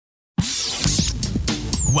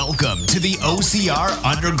Welcome to the OCR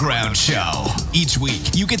Underground Show. Each week,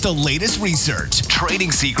 you get the latest research,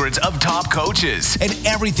 training secrets of top coaches, and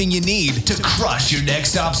everything you need to crush your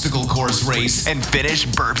next obstacle course race and finish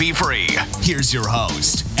burpee free. Here's your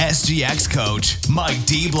host, SGX coach, Mike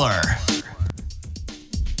Diebler.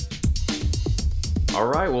 All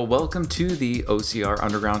right, well, welcome to the OCR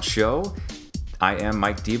Underground Show. I am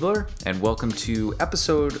Mike Diebler, and welcome to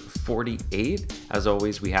episode 48. As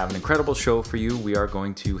always, we have an incredible show for you. We are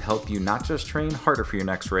going to help you not just train harder for your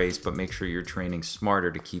next race, but make sure you're training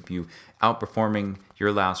smarter to keep you outperforming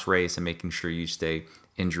your last race and making sure you stay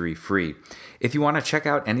injury-free. If you want to check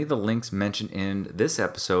out any of the links mentioned in this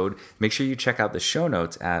episode, make sure you check out the show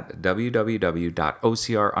notes at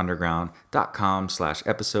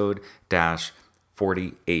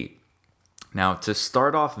www.ocrunderground.com/episode-48. Now, to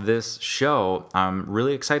start off this show, I'm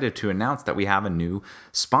really excited to announce that we have a new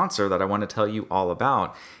sponsor that I want to tell you all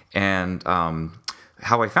about, and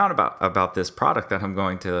how I found about this product that I'm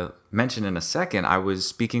going to mention in a second. I was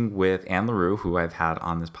speaking with Anne LaRue, who I've had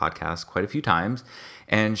on this podcast quite a few times,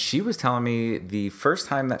 and she was telling me the first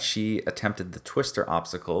time that she attempted the twister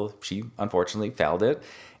obstacle, she unfortunately failed it,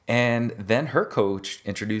 and then her coach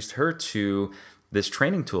introduced her to this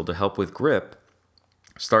training tool to help with grip.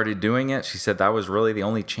 Started doing it. She said that was really the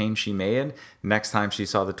only change she made. Next time she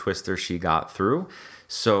saw the twister, she got through.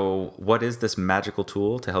 So what is this magical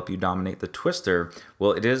tool to help you dominate the twister?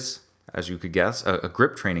 Well, it is, as you could guess, a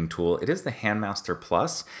grip training tool. It is the Handmaster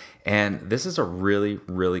Plus, and this is a really,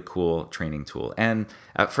 really cool training tool. And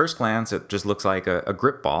at first glance, it just looks like a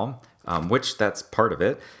grip ball, which that's part of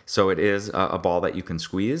it. So it is a ball that you can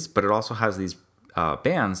squeeze, but it also has these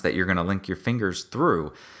bands that you're going to link your fingers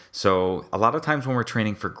through. So a lot of times when we're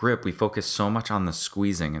training for grip, we focus so much on the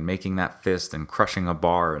squeezing and making that fist and crushing a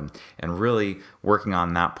bar and really working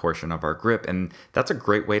on that portion of our grip. And that's a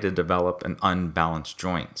great way to develop an unbalanced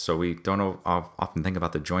joint. So we don't often think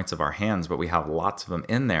about the joints of our hands, but we have lots of them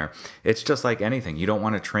in there. It's just like anything. You don't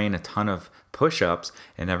want to train a ton of push-ups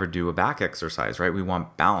and never do a back exercise, right? We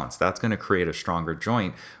want balance. That's going to create a stronger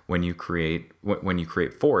joint when you create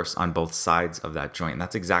force on both sides of that joint. And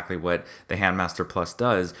that's exactly what the Handmaster Plus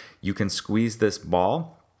does. You can squeeze this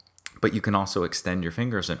ball, but you can also extend your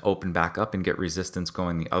fingers and open back up and get resistance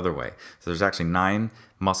going the other way. So there's actually 9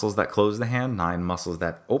 muscles that close the hand, 9 muscles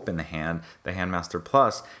that open the hand. The Handmaster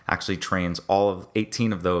Plus actually trains all of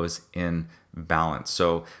 18 of those in balance.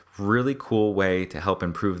 So really cool way to help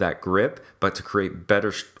improve that grip, but to create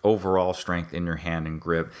better overall strength in your hand and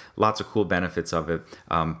grip. Lots of cool benefits of it.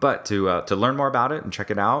 But to learn more about it and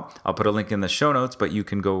check it out, I'll put a link in the show notes, but you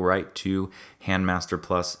can go right to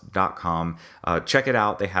handmasterplus.com. Check it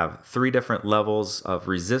out. They have 3 different levels of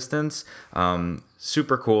resistance.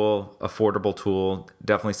 Super cool, affordable tool.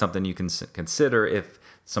 Definitely something you can consider if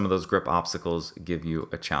some of those grip obstacles give you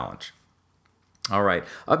a challenge. All right,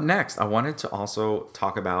 up next, I wanted to also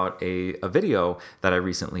talk about a video that I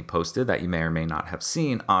recently posted that you may or may not have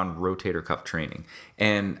seen on rotator cuff training.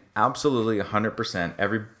 And absolutely 100%,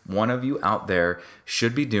 every one of you out there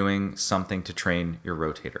should be doing something to train your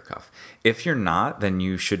rotator cuff. If you're not, then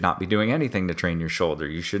you should not be doing anything to train your shoulder.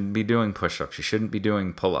 You shouldn't be doing push-ups. You shouldn't be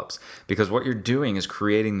doing pull-ups, because what you're doing is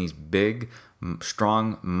creating these big,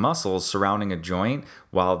 strong muscles surrounding a joint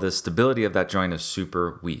while the stability of that joint is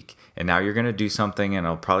super weak. And now you're going to do something and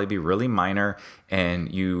it'll probably be really minor and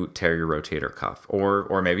you tear your rotator cuff.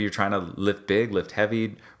 Or maybe you're trying to lift big, lift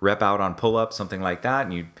heavy, rep out on pull-ups, something like that,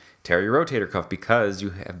 and you tear your rotator cuff because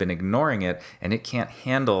you have been ignoring it and it can't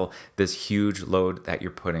handle this huge load that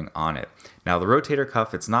you're putting on it. Now, the rotator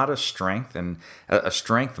cuff, it's not a strength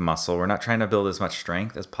muscle. We're not trying to build as much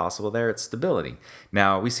strength as possible there. It's stability.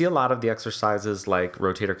 Now, we see a lot of the exercises like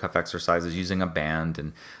rotator cuff exercises using a band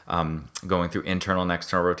and going through internal and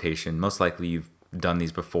external rotation. Most likely you've done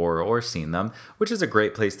these before or seen them, which is a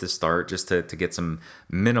great place to start just to get some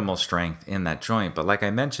minimal strength in that joint. But like I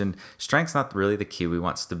mentioned, strength's not really the key. We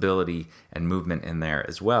want stability and movement in there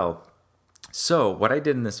as well. So what I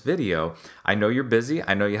did in this video, I know you're busy.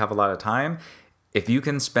 I know you have a lot of time. If you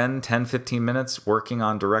can spend 10, 15 minutes working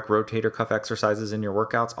on direct rotator cuff exercises in your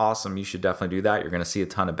workouts, awesome. You should definitely do that. You're going to see a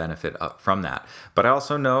ton of benefit from that. But I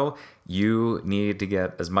also know you need to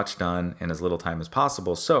get as much done in as little time as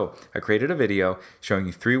possible. So I created a video showing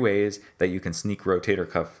you 3 ways that you can sneak rotator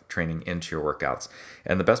cuff training into your workouts.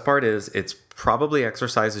 And the best part is it's probably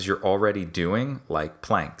exercises you're already doing, like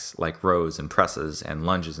planks, like rows and presses and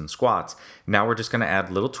lunges and squats. Now we're just going to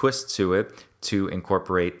add little twists to it to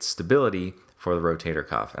incorporate stability for the rotator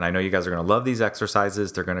cuff. And I know you guys are going to love these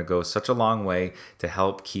exercises. They're going to go such a long way to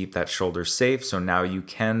help keep that shoulder safe. So now you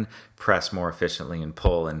can press more efficiently and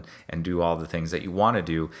pull and do all the things that you want to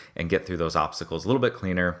do and get through those obstacles a little bit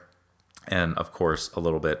cleaner and, of course, a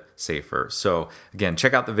little bit safer. So again,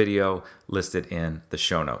 check out the video listed in the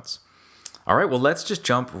show notes. All right, well, let's just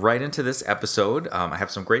jump right into this episode. I have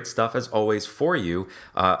some great stuff, as always, for you.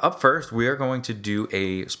 Up first, we are going to do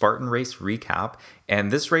a Spartan race recap. And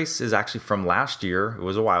this race is actually from last year. It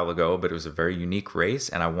was a while ago, but it was a very unique race.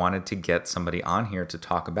 And I wanted to get somebody on here to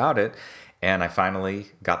talk about it. And I finally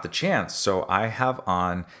got the chance. So I have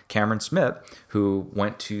on Cameron Smith, who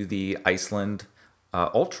went to the Iceland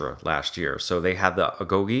Ultra last year. So they had the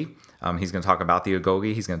Agoge. He's going to talk about the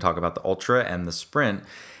Agoge. He's going to talk about the Ultra and the Sprint.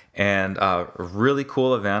 And a really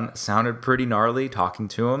cool event. Sounded pretty gnarly talking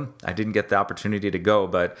to him. I didn't get the opportunity to go,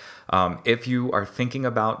 but if you are thinking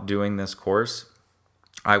about doing this course,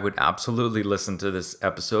 I would absolutely listen to this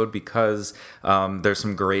episode because there's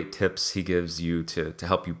some great tips he gives you to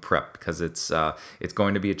help you prep, because it's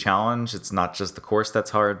going to be a challenge. It's not just the course that's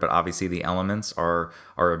hard, but obviously the elements are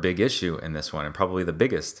a big issue in this one, and probably the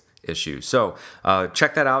biggest issue. So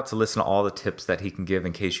check that out to listen to all the tips that he can give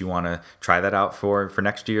in case you want to try that out for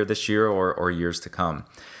next year, this year, or years to come.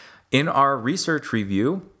 In our research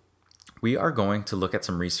review, we are going to look at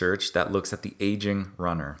some research that looks at the aging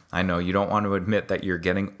runner. I know you don't want to admit that you're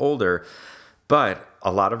getting older, but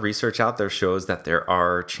a lot of research out there shows that there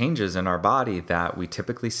are changes in our body that we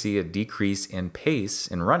typically see a decrease in pace,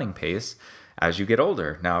 in running pace, as you get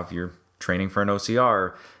older. Now, if you're training for an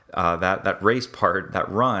OCR, that race part, that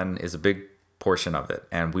run, is a big portion of it,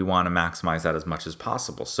 and we want to maximize that as much as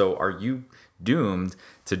possible. So are you doomed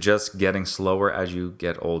to just getting slower as you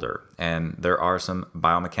get older? And there are some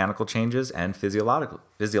biomechanical changes and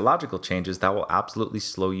physiological changes that will absolutely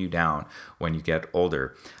slow you down when you get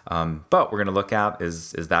older. But we're going to look at,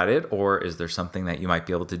 is that it, or is there something that you might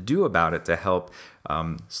be able to do about it to help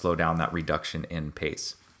slow down that reduction in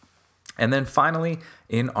pace? And then finally,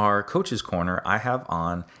 in our Coach's Corner, I have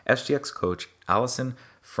on SGX coach Allison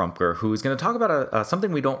Frumker, who is going to talk about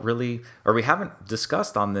something we haven't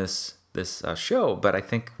discussed on this show, but I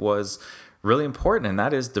think was really important, and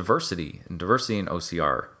that is diversity in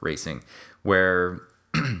OCR racing, where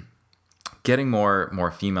getting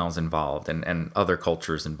more females involved and other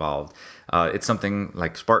cultures involved. It's something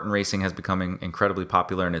like Spartan racing has become incredibly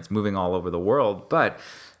popular, and it's moving all over the world, but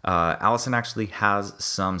Allison actually has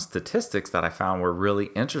some statistics that I found were really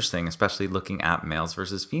interesting, especially looking at males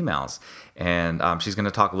versus females. And she's going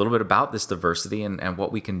to talk a little bit about this diversity and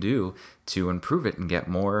what we can do to improve it and get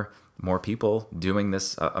more people doing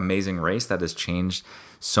this amazing race that has changed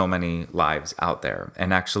so many lives out there.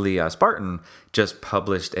 And actually, Spartan just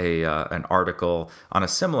published an article on a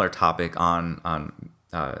similar topic on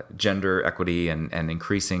gender equity and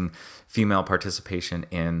increasing female participation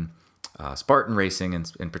in Spartan racing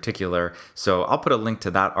in particular. So I'll put a link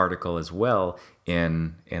to that article as well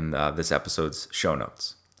in this episode's show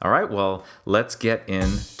notes. All right, well, let's get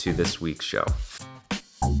into this week's show.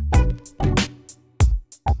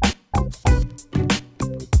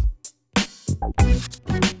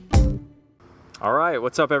 All right,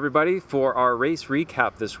 what's up, everybody? For our race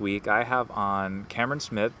recap this week, I have on Cameron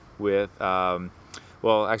Smith with,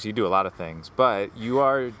 well, actually, you do a lot of things, but you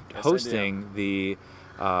are hosting the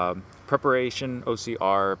Preparation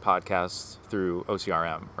OCR podcast through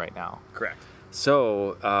OCRM right now. Correct.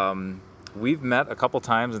 So we've met a couple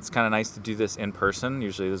times. It's kind of nice to do this in person.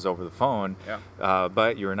 Usually this is over the phone. Yeah.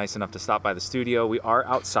 But you were nice enough to stop by the studio. We are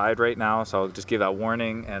outside right now, so I'll just give that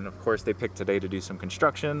warning. And of course, they picked today to do some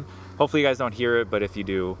construction. Hopefully you guys don't hear it, but if you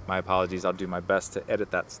do, my apologies. I'll do my best to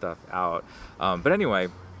edit that stuff out. But anyway,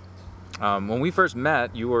 when we first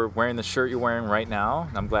met, you were wearing the shirt you're wearing right now.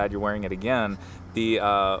 And I'm glad you're wearing it again. The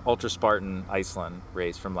Ultra Spartan Iceland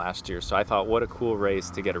race from last year. So I thought, what a cool race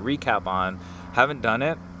to get a recap on. Haven't done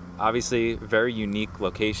it. Obviously, very unique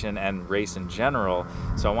location and race in general.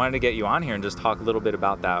 So I wanted to get you on here and just talk a little bit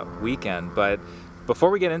about that weekend. But before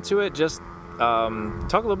we get into it, just talk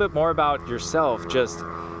a little bit more about yourself, just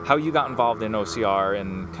how you got involved in OCR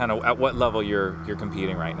and kind of at what level you're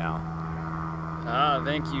competing right now.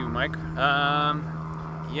 Thank you, Mike. I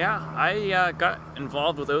got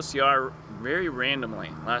involved with OCR very randomly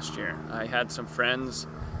last year. I had some friends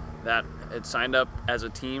that had signed up as a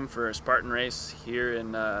team for a Spartan race here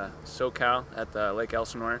in SoCal at the Lake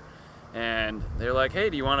Elsinore, and they're like, "Hey,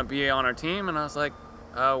 do you want to be on our team?" And I was like,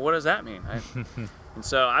 "What does that mean?" And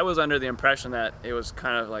so I was under the impression that it was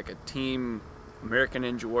kind of like a team American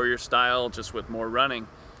Ninja Warrior style, just with more running,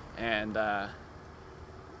 and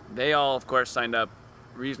they all, of course, signed up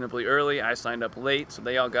reasonably early. I signed up late, so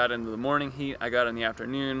they all got into the morning heat. I got in the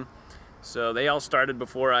afternoon. So they all started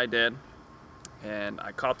before I did. And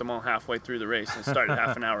I caught them all halfway through the race and started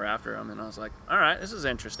half an hour after them. And I was like, all right, this is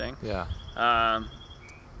interesting. Yeah.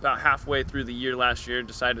 About halfway through the year last year,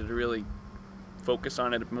 decided to really focus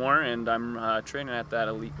on it more. And I'm training at that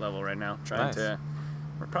elite level right now.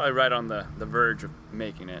 We're probably right on the verge of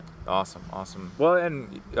making it. Awesome. Well,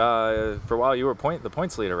 and for a while you were the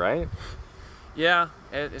points leader, right? Yeah,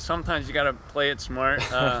 sometimes you got to play it smart.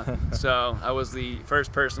 So I was the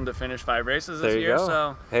first person to finish 5 races this year. Go.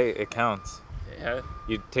 So hey, it counts. Yeah.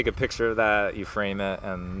 You take a picture of that, you frame it,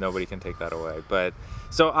 and nobody can take that away. But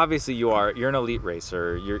so obviously you're an elite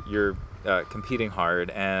racer. You're competing hard,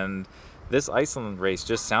 and this Iceland race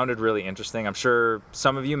just sounded really interesting. I'm sure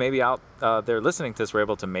some of you maybe out there listening to this were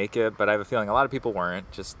able to make it, but I have a feeling a lot of people weren't.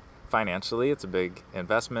 Just financially, it's a big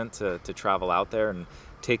investment to travel out there and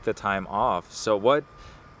take the time off. So what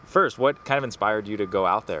kind of inspired you to go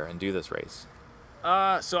out there and do this race?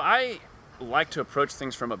 So I like to approach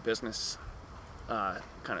things from a business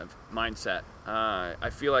kind of mindset. I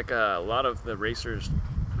feel like a lot of the racers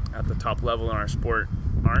at the top level in our sport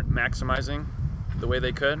aren't maximizing the way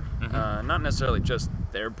they could. Not necessarily just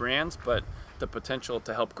their brands, but the potential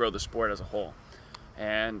to help grow the sport as a whole.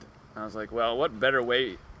 And I was like, well, what better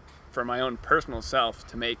way for my own personal self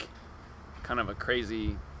to make kind of a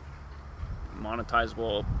crazy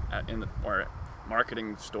monetizable or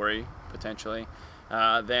marketing story potentially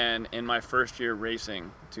than in my first year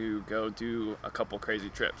racing to go do a couple crazy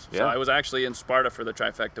trips. Yeah. So I was actually in Sparta for the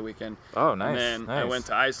trifecta weekend. Oh, nice. And then I went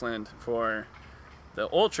to Iceland for the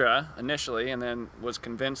ultra initially, and then was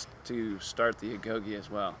convinced to start the Agoge as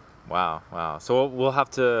well. Wow. So we'll have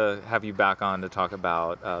to have you back on to talk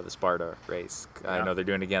about the Sparta race. Yeah. I know they're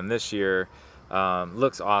doing it again this year.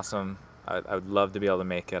 Looks awesome. I would love to be able to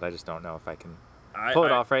make it. I just don't know if I can pull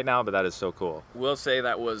it off right now, but that is so cool. Will say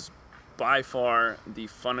that was by far the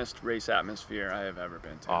funnest race atmosphere I have ever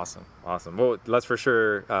been to. Awesome. Well, let's for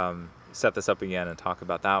sure set this up again and talk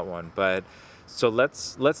about that one. But so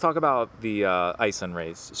let's talk about the Iceland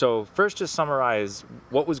race. So first, just summarize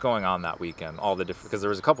what was going on that weekend, all the different, because there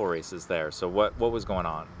was a couple races there. So what was going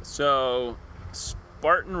on? So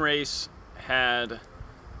Spartan race had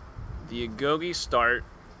the Agoge start,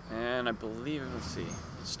 and I believe, it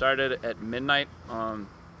started at midnight on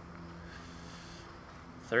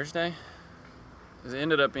Thursday. It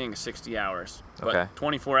ended up being 60 hours, but Okay.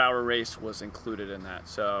 24-hour race was included in that.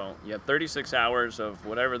 So you had 36 hours of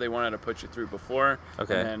whatever they wanted to put you through before,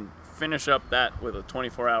 Okay. and then finish up that with a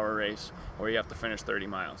 24-hour race where you have to finish 30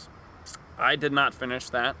 miles. I did not finish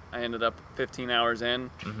that. I ended up 15 hours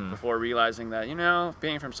in before realizing that,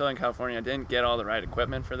 being from Southern California, I didn't get all the right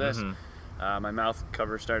equipment for this. My mouth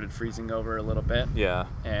cover started freezing over a little bit. Yeah.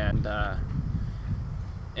 And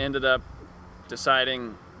ended up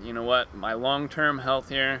deciding, you know what, my long-term health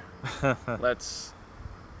here, let's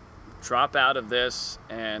drop out of this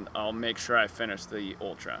and I'll make sure I finish the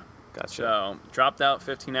ultra. Gotcha. So dropped out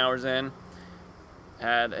 15 hours in,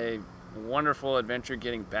 had a wonderful adventure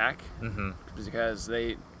getting back because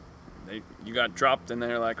you got dropped and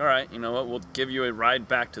they're like, all right, you know what, we'll give you a ride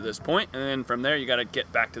back to this point, and then from there you got to get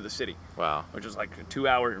back to the city. Wow. Which is like a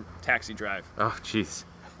 2-hour taxi drive. Oh, jeez.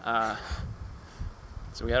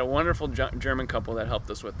 So we had a wonderful German couple that helped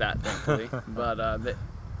us with that, thankfully. But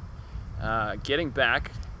getting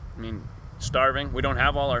back, starving. We don't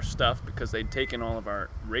have all our stuff because they'd taken all of our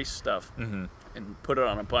race stuff and put it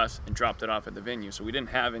on a bus and dropped it off at the venue. So we didn't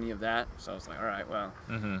have any of that. So I was like, all right, well,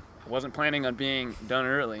 I wasn't planning on being done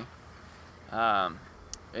early.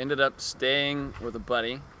 Ended up staying with a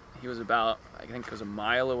buddy. He was about, I think it was a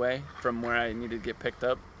mile away from where I needed to get picked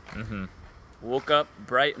up. Woke up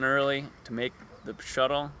bright and early to make the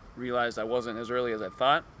shuttle, realized I wasn't as early as I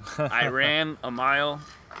thought. I ran a mile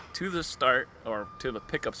to the start, or to the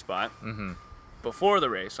pickup spot, before the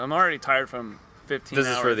race. I'm already tired from 15 hours.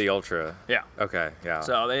 This is for the ultra. Yeah. Okay, yeah.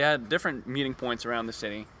 So they had different meeting points around the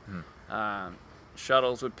city.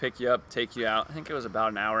 Shuttles would pick you up, take you out. I think it was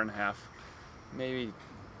about an hour and a half, maybe,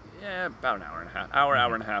 about an hour and a half.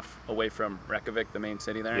 Hour and a half away from Reykjavik, the main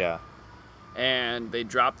city there. Yeah. And they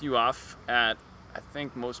dropped you off at, I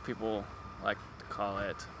think most people like to call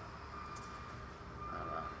it, I don't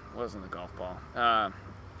know, it wasn't a golf ball.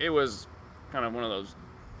 It was kind of one of those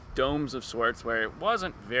domes of sorts where it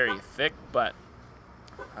wasn't very thick, but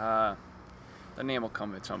the name will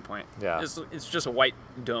come at some point. Yeah. It's just a white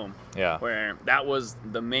dome. Yeah. Where that was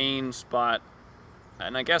the main spot,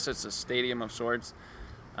 and I guess it's a stadium of sorts.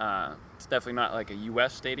 It's definitely not like a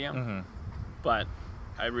U.S. stadium, but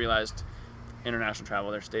I realized international travel,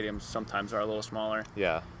 their stadiums sometimes are a little smaller.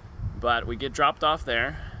 Yeah. But we get dropped off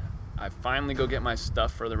there. I finally go get my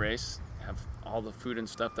stuff for the race, have all the food and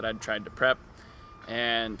stuff that I'd tried to prep,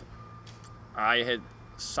 and I had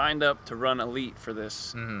signed up to run elite for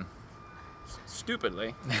this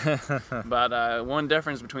stupidly. But one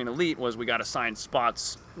difference between elite was we got assigned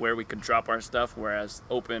spots where we could drop our stuff, whereas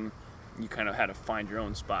open, you kind of had to find your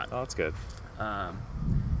own spot. Oh, that's good.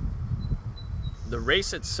 The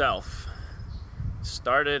race itself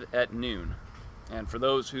started at noon. And for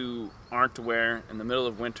those who aren't aware, in the middle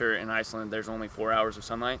of winter in Iceland, there's only 4 hours of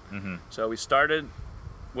sunlight. So we started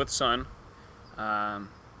with sun.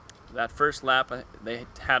 That first lap, they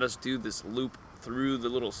had us do this loop through the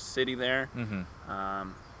little city there.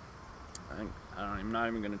 I'm not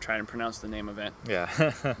even going to try and pronounce the name of it. Yeah.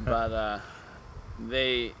 But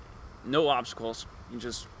no obstacles. You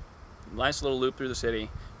just nice little loop through the city.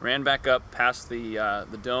 Ran back up past the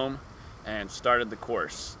dome and started the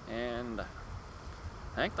course. And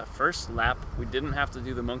I think the first lap, we didn't have to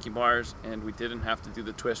do the monkey bars and we didn't have to do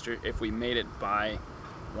the twister if we made it by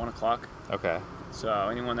 1 o'clock. Okay. So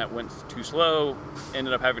anyone that went too slow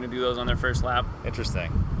ended up having to do those on their first lap.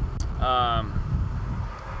 Interesting.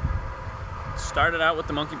 Started out with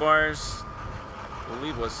the monkey bars, I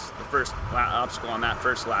believe was the first obstacle on that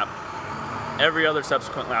first lap. Every other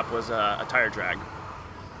subsequent lap was a tire drag.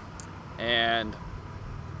 And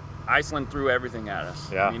Iceland threw everything at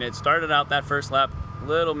us. Yeah. I mean, it started out that first lap a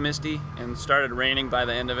little misty and started raining by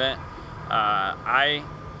the end of it. I,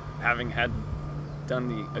 having had done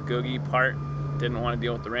the agoge part, didn't want to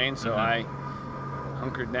deal with the rain, so I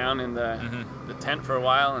hunkered down in the tent for a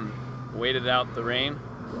while and waited out the rain.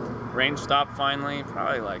 Rain stopped finally,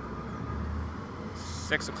 probably like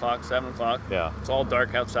 6 o'clock, 7 o'clock. Yeah. It's all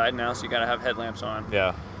dark outside now, so you gotta have headlamps on.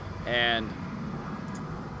 Yeah. And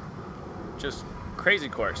just crazy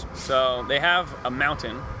course. So they have a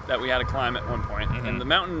mountain that we had to climb at one point, and the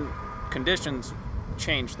mountain conditions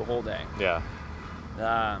changed the whole day. Yeah.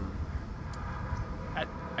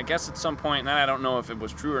 I guess at some point, and I don't know if it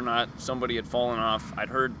was true or not, somebody had fallen off. I'd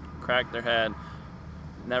heard crack their head.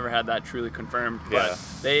 Never had that truly confirmed. But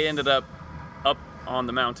they ended up on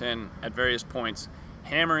the mountain at various points,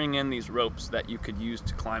 hammering in these ropes that you could use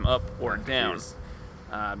to climb up or down,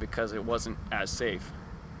 because it wasn't as safe.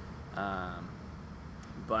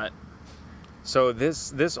 But so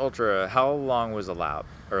this ultra, how long was a lap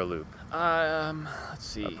or a loop? Let's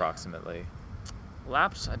see. Approximately.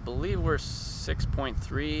 Laps, I believe, were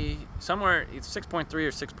 6.3, somewhere, it's 6.3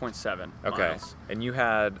 or 6.7 Okay. miles. And you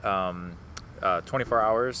had 24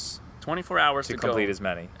 hours 24 hours to to complete go as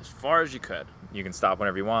many. as far as you could. You can stop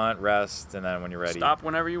whenever you want, rest, and then when you're ready. Stop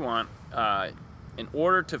whenever you want. In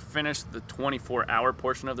order to finish the 24-hour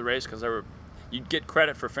portion of the race, because you'd get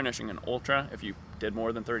credit for finishing an ultra if you did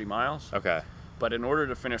more than 30 miles. Okay. But in order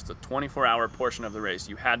to finish the 24-hour portion of the race,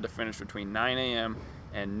 you had to finish between 9 a.m.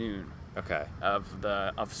 and noon. Okay.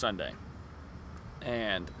 Of Sunday.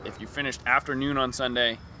 And if you finished after noon on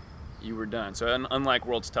Sunday, you were done. So unlike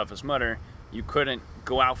World's Toughest Mudder, you couldn't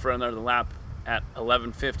go out for another lap at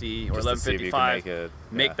 11:50 or 11:55,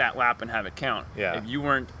 make that lap and have it count. Yeah. If you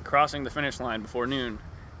weren't crossing the finish line before noon,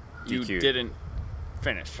 you DQ'd. didn't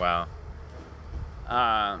finish. Wow.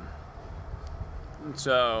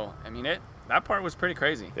 So, I mean, that part was pretty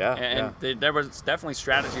crazy. Yeah. And there was definitely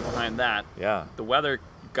strategy behind that. Yeah. The weather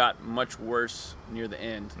got much worse near the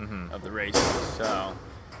end of the race, so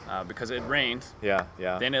because it rained. Yeah.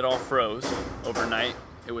 Then it all froze overnight.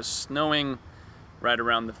 It was snowing right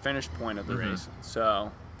around the finish point of the race.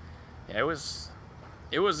 So yeah, it was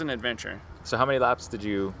an adventure. So how many laps did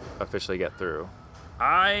you officially get through?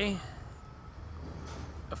 I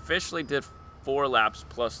officially did 4 laps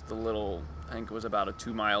plus the little, I think it was about a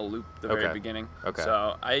 2-mile loop at the very beginning. Okay.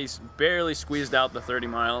 So I barely squeezed out the 30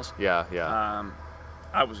 miles. Yeah.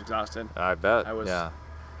 I was exhausted. I bet. I was. Yeah.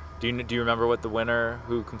 Do you remember what the winner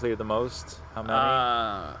who completed the most? How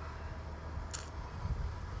many?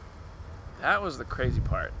 That was the crazy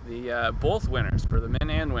part. The both winners, for the men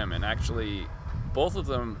and women, actually, both of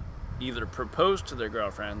them either proposed to their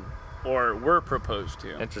girlfriend or were proposed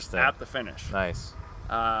to. Interesting. At the finish. Nice.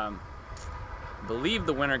 I believe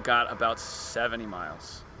the winner got about 70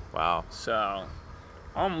 miles. Wow. So,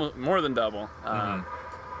 almost more than double.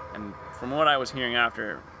 And from what I was hearing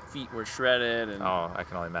after, feet were shredded. And Oh, I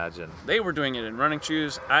can only imagine. they were doing it in running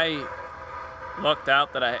shoes. I lucked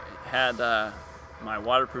out that I had my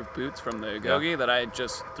waterproof boots from the agoge that I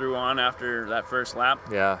just threw on after that first lap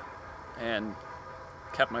Yeah. and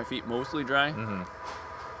kept my feet mostly dry.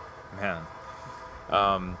 Man.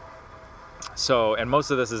 So, and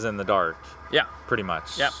most of this is in the dark, Yeah. pretty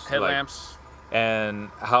much. Yep. Headlamps. And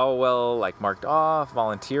how well, like, marked off,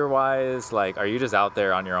 volunteer-wise? Like, are you just out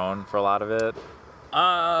there on your own for a lot of it?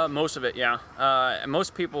 Most of it, yeah. And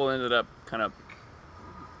most people ended up kind of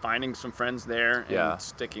finding some friends there and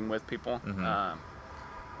sticking with people.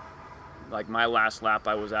 Like my last lap,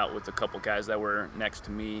 I was out with a couple guys that were next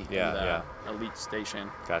to me in the elite station.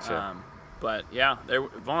 Gotcha. But yeah,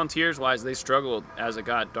 volunteers-wise, they struggled as it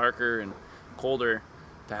got darker and colder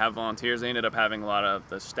to have volunteers. They ended up having a lot of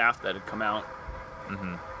the staff that had come out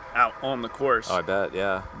on the course. Oh, I bet,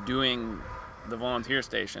 yeah. Doing the volunteer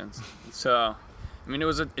stations. So, I mean, it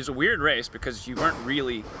was a weird race because you weren't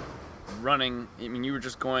really running. I mean, you were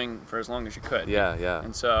just going for as long as you could. Yeah.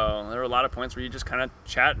 And so there were a lot of points where you just kind of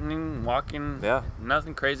chatting, walking. Yeah.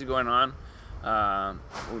 Nothing crazy going on.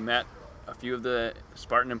 We met a few of the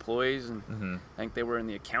Spartan employees, and I think they were in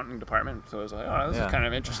the accounting department. So I was like, oh, this is kind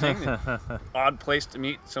of interesting. Odd place to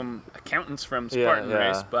meet some accountants from Spartan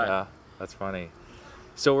race, but yeah, that's funny.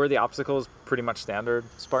 So were the obstacles pretty much standard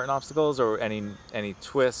Spartan obstacles, or any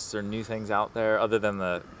twists or new things out there other than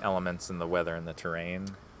the elements and the weather and the terrain?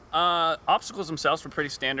 Obstacles themselves were pretty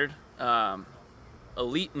standard.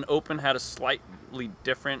 Elite and Open had a slightly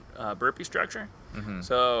different burpee structure.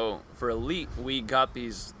 So for Elite, we got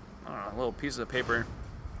these little pieces of paper,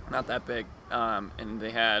 not that big, and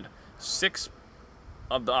they had 6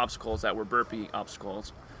 of the obstacles that were burpee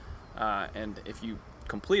obstacles. And if you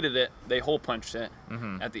completed it, they hole punched it.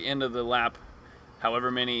 At the end of the lap,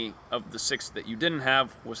 however many of the 6 that you didn't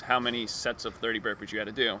have was how many sets of 30 burpees you had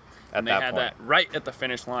to do. And they had that right at the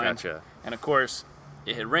finish line. Gotcha. And of course,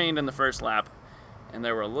 it had rained in the first lap, and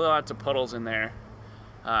there were lots of puddles in there,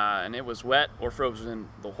 and it was wet or frozen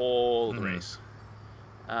the whole race.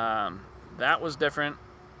 That was different.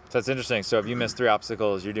 So it's interesting. So if you miss 3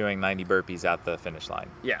 obstacles, you're doing 90 burpees at the finish line.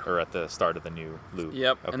 Yeah. Or at the start of the new loop.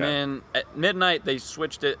 Yep. Okay. And then at midnight, they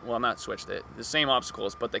switched it. Well, not switched it. The same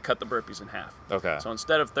obstacles, but they cut the burpees in half. Okay. So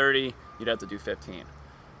instead of 30, you'd have to do 15.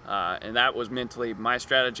 And that was mentally, my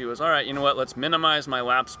strategy was, all right, you know what? Let's minimize my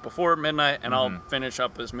laps before midnight, and I'll finish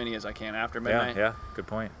up as many as I can after midnight. Yeah. Good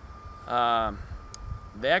point.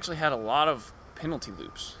 They actually had a lot of penalty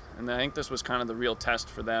loops. And I think this was kind of the real test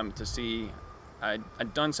for them to see.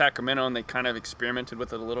 I'd done Sacramento, and they kind of experimented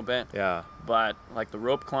with it a little bit. Yeah. But like the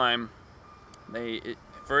rope climb,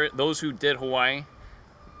 for those who did Hawaii,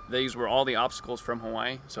 these were all the obstacles from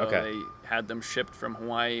Hawaii. So they had them shipped from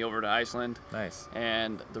Hawaii over to Iceland. Nice.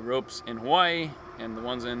 And the ropes in Hawaii and the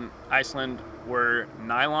ones in Iceland were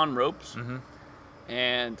nylon ropes.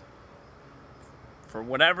 And for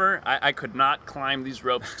whatever, I could not climb these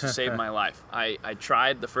ropes to save my life. I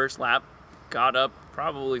tried the first lap, got up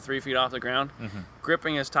probably 3 feet off the ground,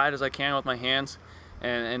 gripping as tight as I can with my hands.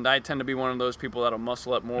 And I tend to be one of those people that'll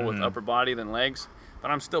muscle up more with upper body than legs. But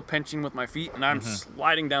I'm still pinching with my feet, and I'm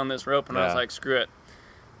sliding down this rope, and I was like, screw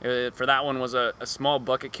it. For that one was a small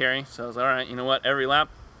bucket carry. So I was like, all right, you know what? Every lap,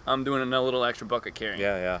 I'm doing a little extra bucket carry.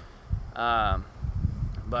 Yeah.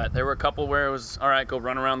 But there were a couple where it was, all right, go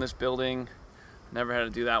run around this building. Never had to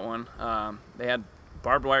do that one. They had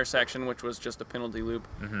barbed wire section, which was just a penalty loop,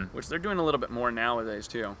 which they're doing a little bit more nowadays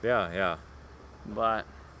too. Yeah. But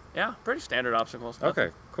yeah, pretty standard obstacles. Okay,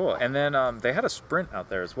 cool. And then they had a sprint out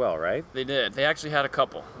there as well, right? They did. They actually had a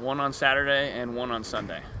couple. One on Saturday and one on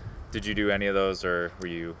Sunday. Did you do any of those, or were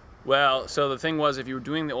you? Well, so the thing was, if you were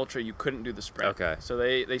doing the ultra, you couldn't do the sprint. Okay. So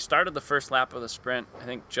they started the first lap of the sprint, I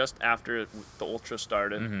think, just after the ultra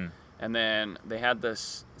started. And then they had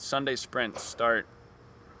this Sunday sprint start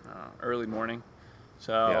early morning.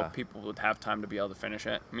 So people would have time to be able to finish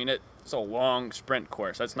it. I mean, it's a long sprint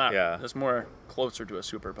course. That's not. That's more closer to a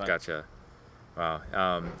super bike. Gotcha.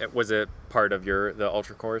 Wow. Was it part of the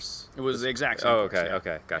ultra course? It was the exact same course.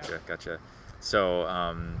 Okay. Gotcha. So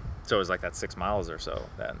it was like that 6 miles or so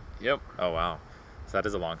then. Yep. Oh wow. So that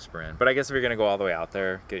is a long sprint. But I guess if you're gonna go all the way out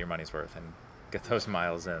there, get your money's worth and get those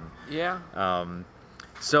miles in. Yeah.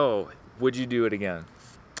 So would you do it again?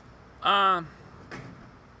 I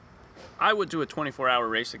would do a 24-hour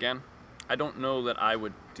race again. I don't know that I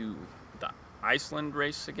would do the Iceland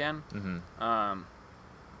race again.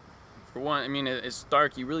 For one, I mean, it's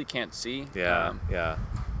dark. You really can't see. Yeah.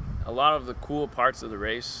 A lot of the cool parts of the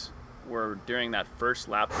race were during that first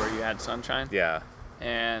lap where you had sunshine. Yeah.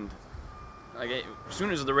 And as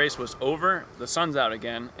soon as the race was over, the sun's out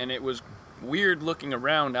again, and it was weird looking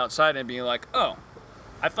around outside and being like, oh,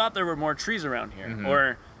 I thought there were more trees around here.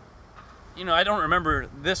 Or, I don't remember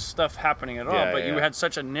this stuff happening at all, but you had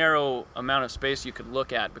such a narrow amount of space you could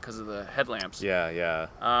look at because of the headlamps. Yeah.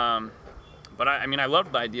 But I mean, I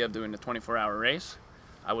loved the idea of doing the 24-hour race.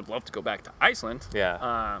 I would love to go back to Iceland.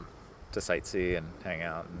 Yeah. To sightsee and hang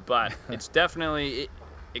out. But it's definitely,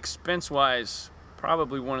 expense-wise,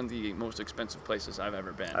 probably one of the most expensive places I've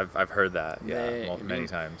ever been. I've heard that, many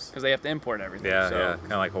times. Because they have to import everything. Yeah, so yeah,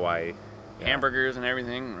 kind of like Hawaii. Hamburgers and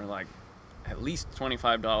everything are like at least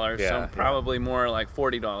 $25. Yeah, some probably more like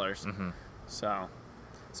 $40. Mm-hmm. So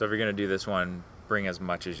if you're gonna do this one, bring as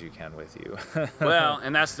much as you can with you. well,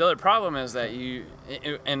 and that's the other problem is that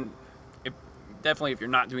definitely if you're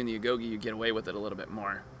not doing the Agoge, you get away with it a little bit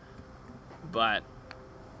more. But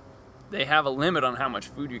they have a limit on how much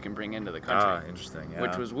food you can bring into the country. Oh, interesting. Yeah.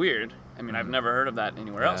 Which was weird. I mean, I've never heard of that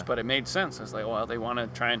anywhere else, but it made sense. I was like, well, they want to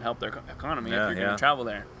try and help their economy if you're going to travel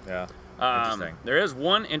there. Yeah. Interesting. There is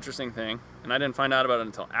one interesting thing, and I didn't find out about it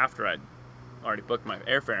until after I'd already booked my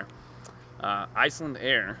airfare. Iceland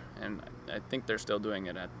Air, and I think they're still doing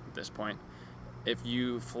it at this point. If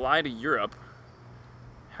you fly to Europe,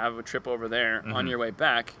 have a trip over there, on your way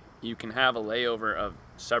back, you can have a layover of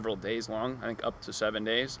several days long, I think up to 7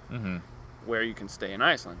 days, where you can stay in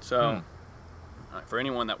Iceland. So for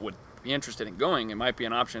anyone that would be interested in going, it might be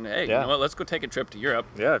an option to, hey, you know what, let's go take a trip to Europe.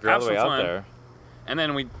 Yeah, if you're all the way out there. And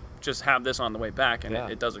then we just have this on the way back, and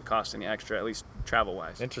it doesn't cost any extra, at least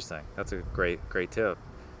travel-wise. Interesting. That's a great tip.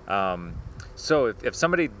 So if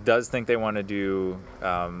somebody does think they want to do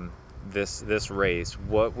this race,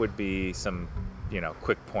 what would be some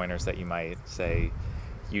quick pointers that you might say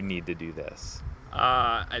you need to do this?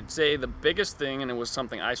 I'd say the biggest thing, and it was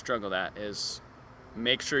something I struggled at, is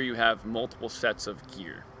make sure you have multiple sets of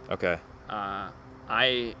gear. Okay.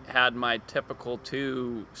 I had my typical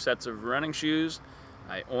 2 sets of running shoes.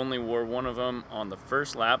 I only wore one of them on the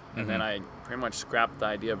first lap, and then I pretty much scrapped the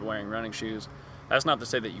idea of wearing running shoes. That's not to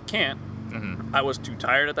say that you can't. I was too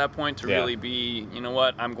tired at that point to really be, you know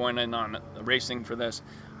what, I'm going in on racing for this.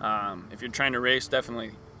 If you're trying to race,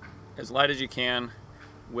 definitely as light as you can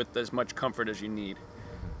with as much comfort as you need.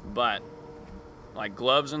 But like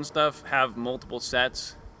gloves and stuff, have multiple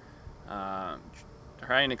sets. Try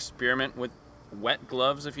and experiment with wet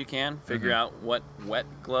gloves if you can. Figure out what wet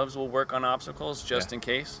gloves will work on obstacles just in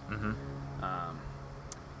case.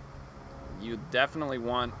 You definitely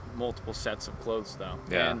want multiple sets of clothes though.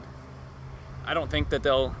 Yeah. And I don't think that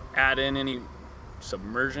they'll add in any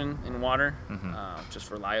submersion in water, just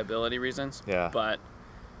for liability reasons. Yeah. But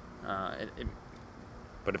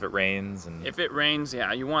but if it rains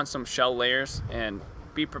you want some shell layers, and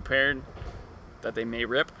be prepared that they may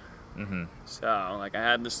rip. So like I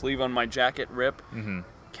had the sleeve on my jacket rip,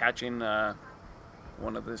 catching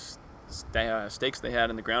one of the stakes they had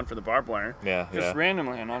in the ground for the barbed wire. Just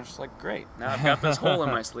randomly, and I was just like, great, now I've got this hole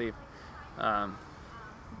in my sleeve.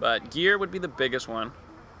 But gear would be the biggest one,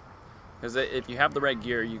 because if you have the right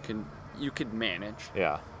gear, you could manage.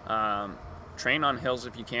 Train on hills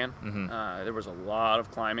if you can. There was a lot of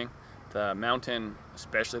climbing. The mountain,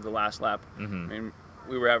 especially the last lap. I mean,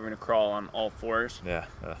 we were having to crawl on all fours.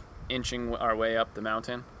 Inching our way up the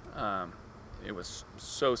mountain. It was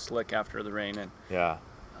so slick after the rain, and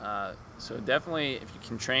so definitely if you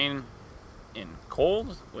can train in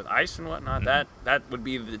cold with ice and whatnot, that would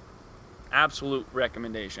be the absolute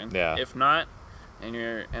recommendation. If not, and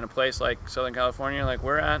you're in a place like Southern California, like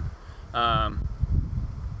we're at,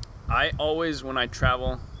 I always, when I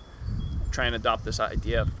travel, try and adopt this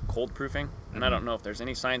idea of cold proofing, and I don't know if there's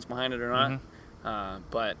any science behind it or not,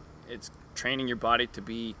 but it's training your body to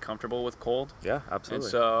be comfortable with cold. Absolutely. And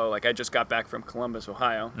so, like, I just got back from Columbus,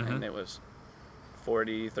 Ohio, and it was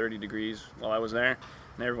 30 degrees while I was there,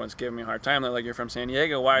 and everyone's giving me a hard time. They're like, you're from San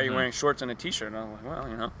Diego, why are you wearing shorts and a t-shirt? And I'm like,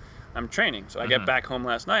 well, I'm training. So I get back home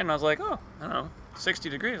last night, and I was like, oh, I don't know, 60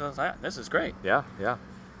 degrees. I was like, this is great.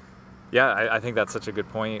 I think that's such a good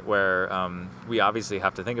point, where we obviously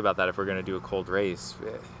have to think about that if we're going to do a cold race.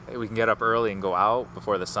 We can get up early and go out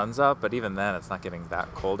before the sun's up, but even then it's not getting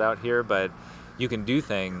that cold out here. But you can do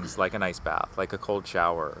things like an ice bath, like a cold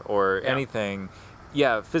shower, or anything.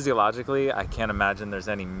 Physiologically, I can't imagine there's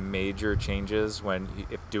any major changes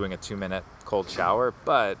if doing a 2-minute cold shower,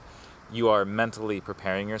 but you are mentally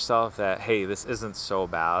preparing yourself that, hey, this isn't so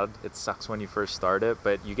bad. It sucks when you first start it,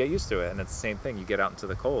 but you get used to it. And it's the same thing. You get out into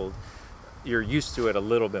the cold, you're used to it a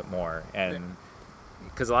little bit more. And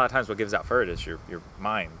because a lot of times what gives out for it is your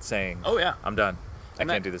mind saying, oh yeah, I'm done. I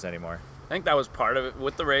can't do this anymore. I think that was part of it.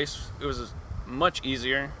 With the race, it was much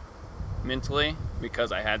easier mentally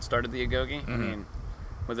because I had started the Agoge. I mean,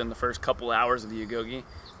 within the first couple hours of the Agoge,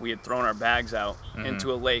 we had thrown our bags out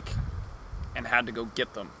into a lake and had to go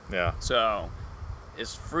get them. So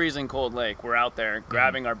it's freezing cold lake. We're out there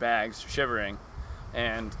grabbing our bags, shivering,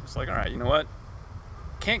 and it's like, all right, you know what?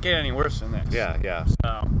 Can't get any worse than this.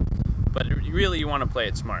 So, but really, you want to play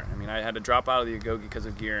it smart. I mean, I had to drop out of the Agoge because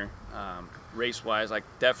of gear. Race-wise, I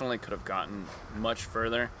definitely could have gotten much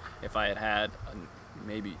further if I had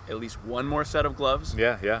maybe at least one more set of gloves.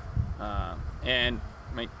 Yeah. And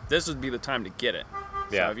this would be the time to get it.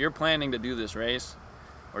 Yeah. So if you're planning to do this race,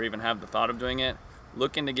 or even have the thought of doing it,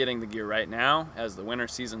 look into getting the gear right now as the winter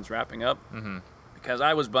season's wrapping up. Mm-hmm. Because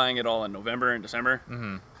I was buying it all in November and December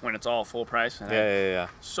when it's all full price. And Yeah.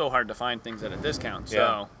 it's so hard to find things at a discount. So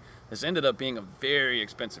Yeah. this ended up being a very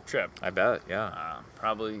expensive trip. I bet, yeah.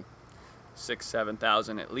 Probably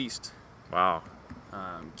 6,000-7,000 at least. Wow.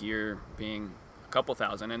 Gear being a couple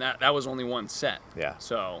thousand. And that was only one set. Yeah.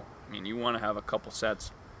 So, I mean, you want to have a couple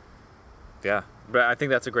sets. Yeah, but I think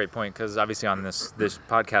that's a great point, because obviously on this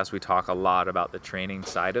podcast we talk a lot about the training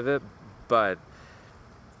side of it, but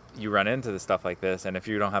you run into the stuff like this, and if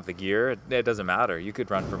you don't have the gear, it doesn't matter. You could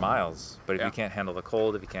run for miles, but if you can't handle the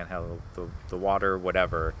cold, if you can't handle the water,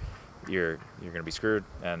 whatever, you're going to be screwed,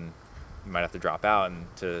 and you might have to drop out. And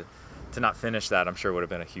to not finish that, I'm sure would have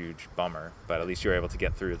been a huge bummer, but at least you were able to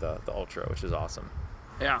get through the ultra, which is awesome.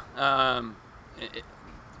 Yeah.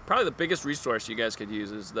 Probably the biggest resource you guys could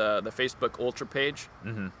use is the Facebook Ultra page,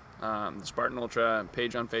 the Spartan Ultra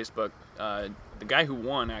page on Facebook. The guy who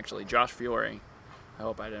won, actually, Josh Fiore, I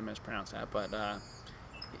hope I didn't mispronounce that, but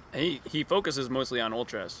he focuses mostly on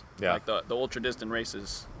ultras, like the ultra distant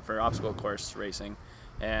races for obstacle course racing,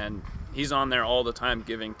 and he's on there all the time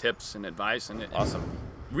giving tips and advice, and it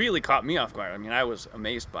really caught me off guard. I mean, I was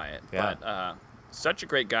amazed by it, but such a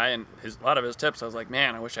great guy, and a lot of his tips, I was like,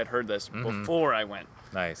 man, I wish I'd heard this before I went.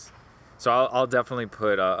 Nice. So I'll definitely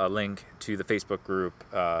put a link to the Facebook group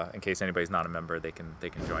in case anybody's not a member. They can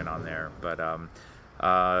join on there. But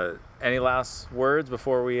any last words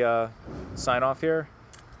before we sign off here?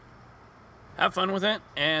 Have fun with it,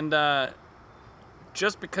 and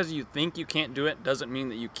just because you think you can't do it doesn't mean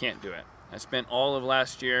that you can't do it. I spent all of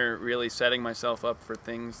last year really setting myself up for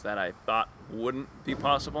things that I thought wouldn't be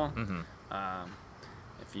possible.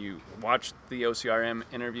 If you watched the OCRM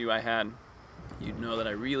interview I had, you'd know that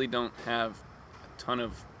I really don't have a ton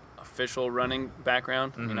of official running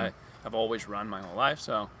background. I mean, I've always run my whole life,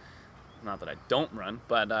 so not that I don't run,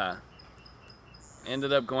 but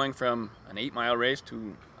ended up going from an 8-mile race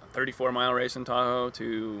to a 34-mile race in Tahoe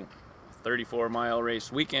to a 34-mile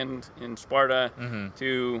race weekend in Sparta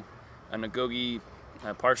to an Agoge,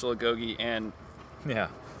 a partial Agoge, and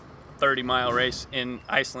 30-mile race in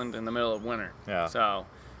Iceland in the middle of winter. So,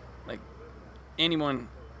 like, anyone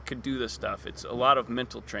could do this stuff. It's a lot of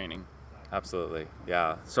mental training. Absolutely,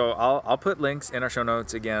 yeah. So I'll put links in our show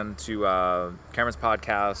notes again to Cameron's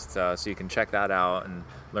podcast, so you can check that out and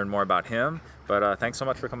learn more about him. But thanks so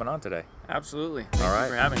much for coming on today. Absolutely. All right.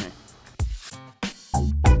 Thank you for having me.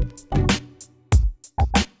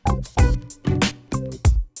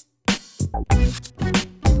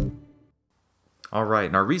 All right,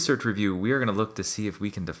 in our research review, we are going to look to see if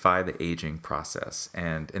we can defy the aging process.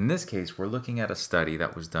 And in this case, we're looking at a study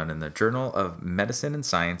that was done in the Journal of Medicine and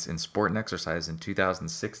Science in Sport and Exercise in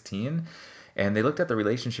 2016. And they looked at the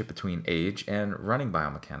relationship between age and running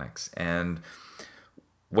biomechanics. And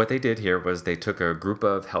what they did here was they took a group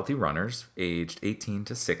of healthy runners aged 18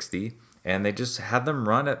 to 60, and they just had them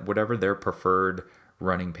run at whatever their preferred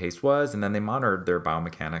running pace was. And then they monitored their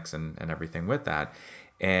biomechanics and everything with that.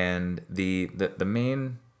 And the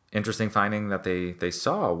main interesting finding that they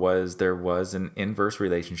saw was there was an inverse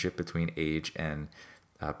relationship between age and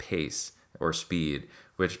pace or speed,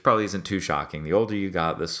 which probably isn't too shocking. The older you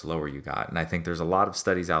got, the slower you got. And I think there's a lot of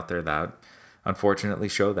studies out there that unfortunately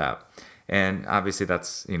show that. And obviously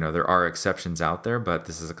that's, there are exceptions out there, but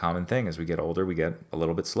this is a common thing. As we get older, we get a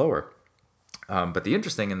little bit slower. But the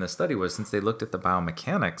interesting in this study was, since they looked at the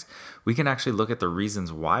biomechanics, we can actually look at the reasons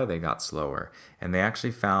why they got slower. And they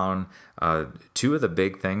actually found two of the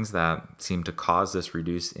big things that seemed to cause this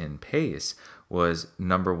reduce in pace was,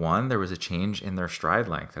 number one, there was a change in their stride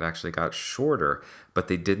length. It actually got shorter, but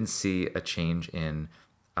they didn't see a change in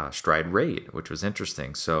stride rate, which was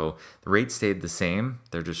interesting. So the rate stayed the same.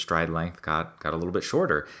 Their just stride length got a little bit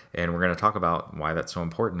shorter. And we're going to talk about why that's so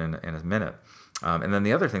important in a minute. And then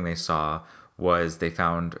the other thing they saw was they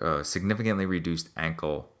found significantly reduced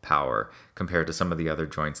ankle power compared to some of the other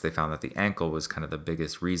joints. They found that the ankle was kind of the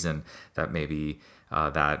biggest reason that maybe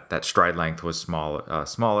that stride length was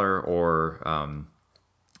smaller, or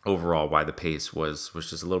overall why the pace was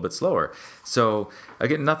just a little bit slower. So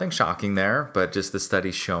again, nothing shocking there, but just the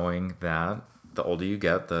study showing that the older you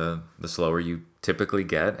get, the slower you typically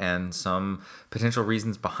get, and some potential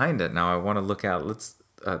reasons behind it. Now I want to look at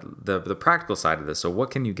the practical side of this. So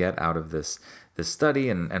what can you get out of this study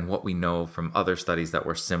and what we know from other studies that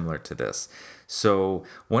were similar to this? So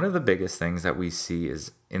one of the biggest things that we see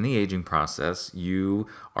is in the aging process, you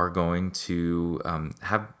are going to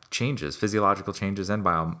have changes, physiological changes and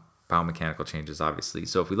biomechanical changes, obviously.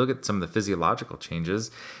 So if we look at some of the physiological changes,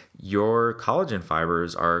 your collagen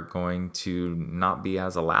fibers are going to not be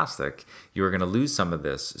as elastic. You're going to lose some of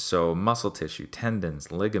this. So muscle tissue,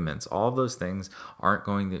 tendons, ligaments, all of those things aren't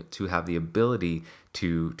going to have the ability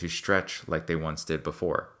to stretch like they once did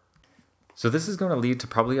before. So this is going to lead to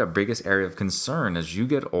probably our biggest area of concern. As you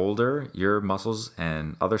get older, your muscles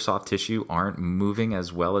and other soft tissue aren't moving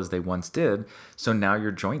as well as they once did. So now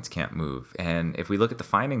your joints can't move. And if we look at the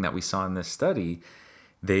finding that we saw in this study,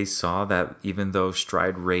 they saw that even though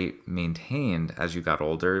stride rate maintained as you got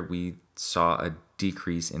older, we saw a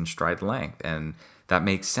decrease in stride length. And that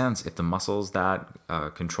makes sense if the muscles that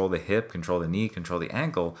control the hip, control the knee, control the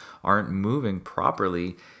ankle aren't moving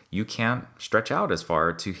properly. You can't stretch out as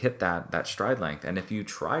far to hit that stride length. And if you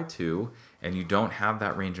try to and you don't have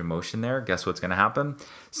that range of motion there, guess what's going to happen?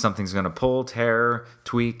 Something's going to pull, tear,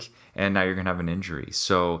 tweak, and now you're going to have an injury.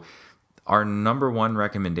 So our number one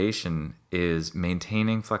recommendation is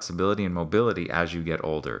maintaining flexibility and mobility as you get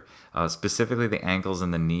older, specifically the ankles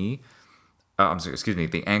and the knee.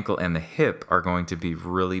 The ankle and the hip are going to be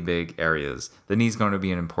really big areas. The knee is going to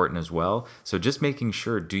be important as well. So just making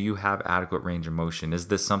sure, do you have adequate range of motion? Is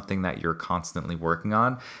this something that you're constantly working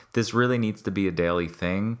on? This really needs to be a daily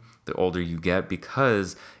thing the older you get,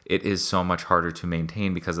 because it is so much harder to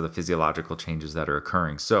maintain because of the physiological changes that are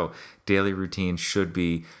occurring. So daily routine should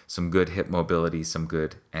be some good hip mobility, some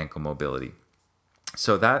good ankle mobility.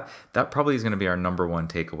 So that probably is going to be our number one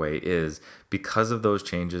takeaway, is because of those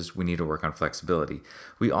changes, we need to work on flexibility.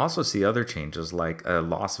 We also see other changes like a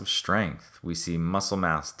loss of strength. We see muscle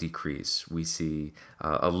mass decrease. We see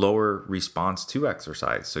a lower response to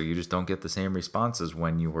exercise. So you just don't get the same responses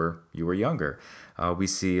when you were younger. We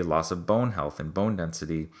see loss of bone health and bone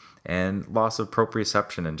density, and loss of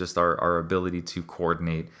proprioception and just our ability to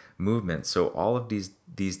coordinate movement. So all of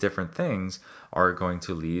these different things are going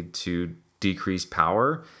to lead to decrease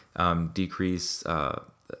power, decrease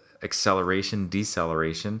acceleration,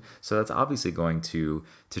 deceleration. So that's obviously going to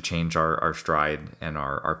change our stride and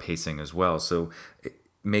our pacing as well. So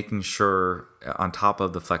making sure on top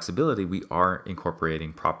of the flexibility, we are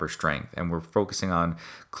incorporating proper strength, and we're focusing on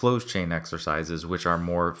closed chain exercises, which are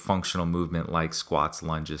more functional movement like squats,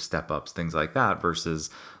 lunges, step ups, things like that,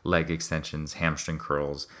 versus leg extensions, hamstring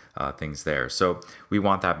curls, things there. So we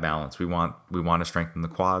want that balance. We want to strengthen the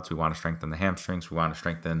quads, we want to strengthen the hamstrings, we want to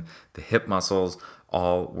strengthen the hip muscles,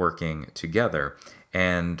 all working together.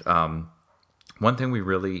 And one thing we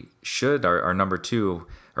really should, our number two,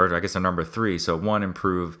 or I guess our number three, so one,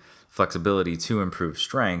 improve flexibility, two, improve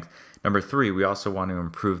strength. Number three, we also want to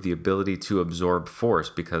improve the ability to absorb force,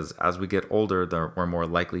 because as we get older, we're more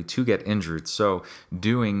likely to get injured. So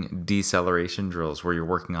doing deceleration drills where you're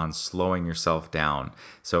working on slowing yourself down.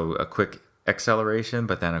 So a quick acceleration,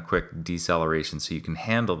 but then a quick deceleration so you can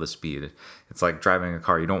handle the speed. It's like driving a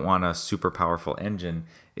car. You don't want a super powerful engine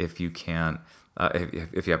if you can't,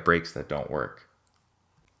 if you have brakes that don't work.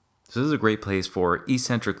 So this is a great place for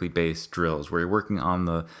eccentrically based drills where you're working on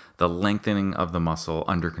the lengthening of the muscle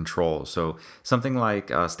under control. So something like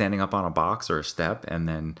standing up on a box or a step and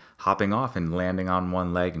then hopping off and landing on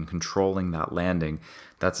one leg and controlling that landing.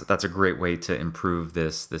 That's a great way to improve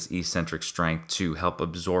this eccentric strength to help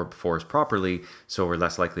absorb force properly, so we're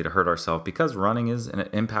less likely to hurt ourselves, because running is an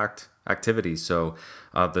impact activity. So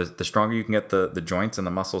the stronger you can get the joints and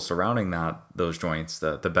the muscles surrounding those joints,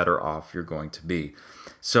 the better off you're going to be.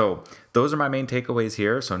 So those are my main takeaways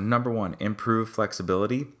here. So number one, improve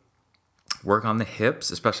flexibility. Work on the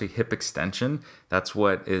hips, especially hip extension. That's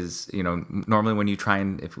what is, normally when you try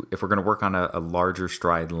and, if we're going to work on a larger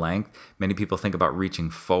stride length, many people think about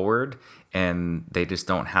reaching forward and they just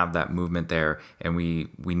don't have that movement there. And we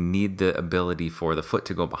need the ability for the foot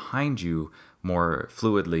to go behind you more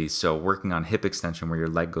fluidly. So working on hip extension where your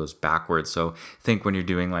leg goes backwards. So think when you're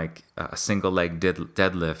doing like a single leg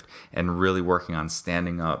deadlift and really working on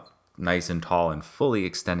standing up nice and tall and fully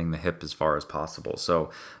extending the hip as far as possible.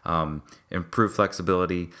 So improve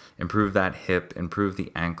flexibility, improve that hip, improve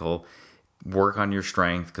the ankle, work on your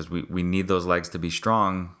strength, because we need those legs to be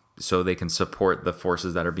strong so they can support the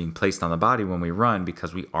forces that are being placed on the body when we run,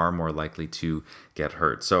 because we are more likely to get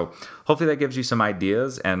hurt. So hopefully that gives you some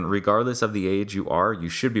ideas, and regardless of the age you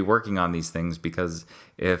should be working on these things, because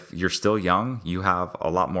if you're still young, you have a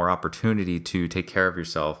lot more opportunity to take care of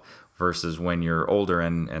yourself versus when you're older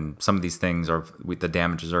and some of these things the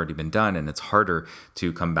damage has already been done and it's harder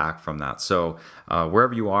to come back from that. So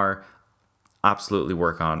wherever you are, absolutely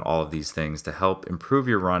work on all of these things to help improve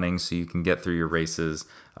your running so you can get through your races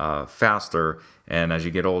faster, and as you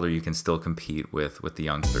get older you can still compete with the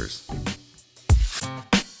youngsters.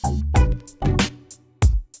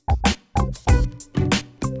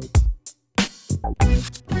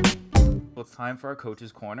 time for our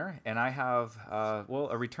Coach's Corner, and I have,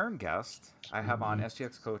 a return guest. I have on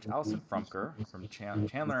SGX coach Allison Frumker from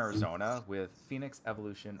Chandler, Arizona with Phoenix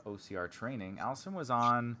Evolution OCR Training. Allison was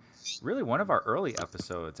on really one of our early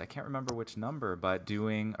episodes. I can't remember which number, but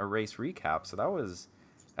doing a race recap. So that was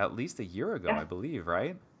at least a year ago, I believe,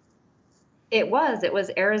 right? It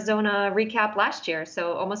was Arizona recap last year,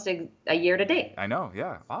 so almost a year to date. I know,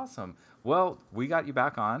 yeah, awesome. Well, we got you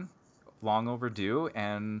back on, long overdue,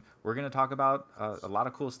 and we're going to talk about a lot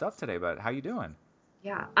of cool stuff today. But how you doing?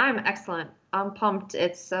 Yeah, I'm excellent. I'm pumped.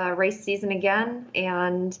 It's race season again,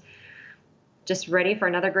 and just ready for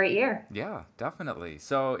another great year. Yeah, definitely.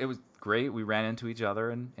 So it was great. We ran into each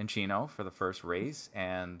other in Chino for the first race,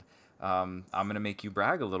 and I'm going to make you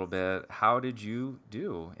brag a little bit. How did you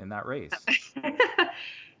do in that race?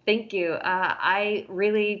 Thank you. I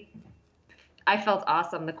felt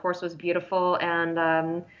awesome. The course was beautiful,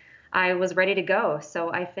 and I was ready to go.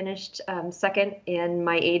 So I finished second in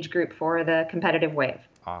my age group for the competitive wave.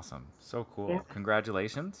 Awesome. So cool. Yeah.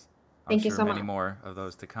 Congratulations. Thank you so much. Many more of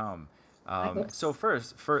those to come. So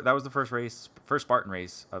first, that was the first Spartan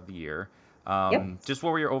race of the year. Just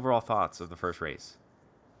what were your overall thoughts of the first race?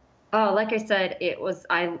 Oh, like I said,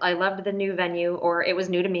 I loved the new venue, or it was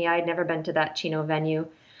new to me. I had never been to that Chino venue.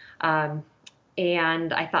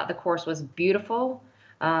 And I thought the course was beautiful.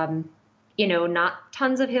 Not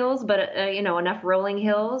tons of hills, but, enough rolling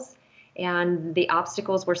hills. And the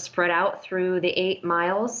obstacles were spread out through the 8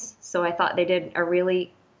 miles. So I thought they did a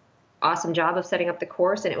really awesome job of setting up the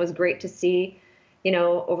course. And it was great to see,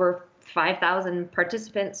 over 5,000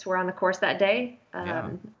 participants were on the course that day.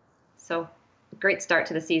 So great start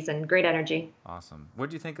to the season. Great energy. Awesome. What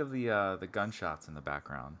did you think of the gunshots in the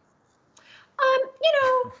background?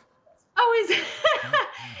 Always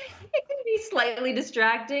it can be slightly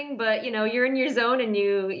distracting, but you're in your zone and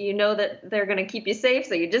you know that they're going to keep you safe,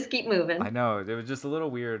 so you just keep moving. I know, it was just a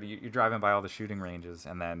little weird. You're driving by all the shooting ranges,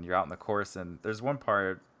 and then you're out in the course, and there's one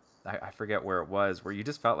part, I forget where it was, where you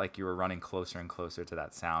just felt like you were running closer and closer to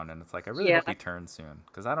that sound, and it's like, I really hope he turns soon,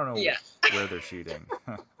 because I don't know where they're shooting.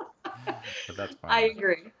 But that's fine. I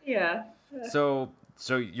agree. Yeah. So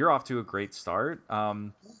you're off to a great start.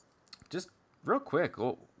 Just real quick,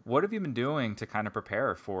 what have you been doing to kind of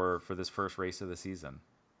prepare for this first race of the season?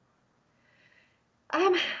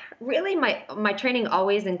 Really, my training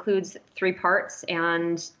always includes 3 parts,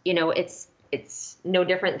 and it's no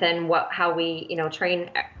different than how we train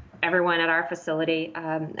everyone at our facility.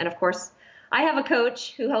 And of course, I have a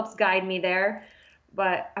coach who helps guide me there.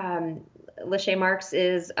 But Lachey Marks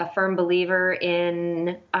is a firm believer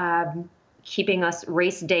in keeping us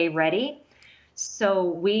race day ready. So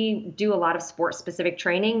we do a lot of sport-specific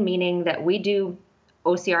training, meaning that we do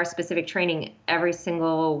OCR-specific training every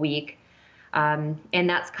single week. And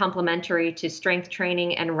that's complementary to strength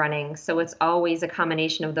training and running. So it's always a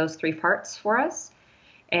combination of those 3 parts for us.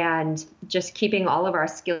 And just keeping all of our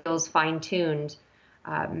skills fine-tuned.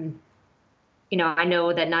 I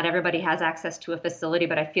know that not everybody has access to a facility,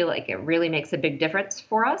 but I feel like it really makes a big difference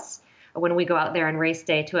for us when we go out there on race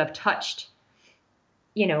day to have touched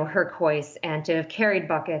Hercois, and to have carried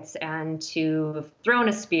buckets, and to have thrown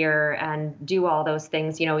a spear and do all those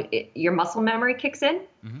things. Your muscle memory kicks in.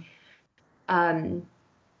 Mm-hmm.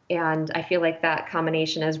 And I feel like that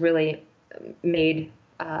combination has really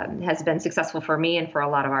has been successful for me and for a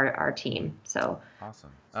lot of our team. So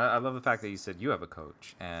awesome. I love the fact that you said you have a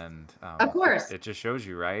coach, and of course it just shows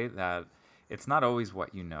you, right, that it's not always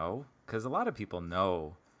what you know, because a lot of people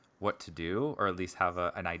know what to do, or at least have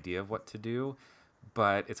an idea of what to do.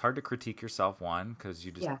 But it's hard to critique yourself, because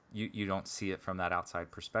you just you don't see it from that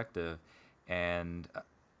outside perspective, and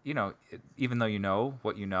even though you know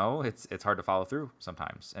what you know, it's hard to follow through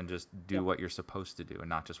sometimes and just do what you're supposed to do and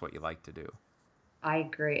not just what you like to do. I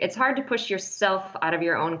agree. It's hard to push yourself out of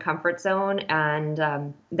your own comfort zone,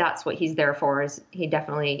 and that's what he's there for. Is he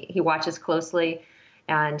watches closely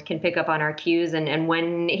and can pick up on our cues, and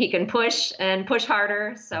when he can push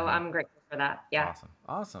harder. So I'm grateful for that. Yeah.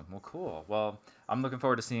 Awesome. Well, cool. Well, I'm looking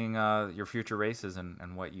forward to seeing your future races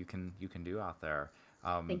and what you can do out there.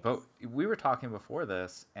 But we were talking before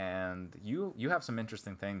this, and you have some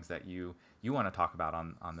interesting things that you want to talk about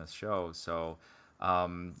on this show. So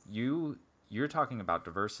you're talking about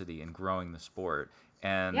diversity and growing the sport.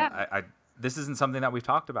 And I this isn't something that we've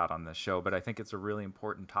talked about on this show, but I think it's a really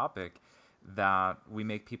important topic that we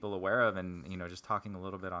make people aware of. And just talking a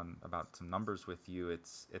little bit about some numbers with you,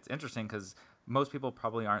 it's interesting because most people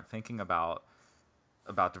probably aren't thinking about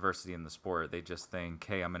diversity in the sport. They just think,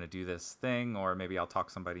 hey, I'm going to do this thing, or maybe I'll talk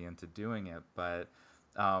somebody into doing it. But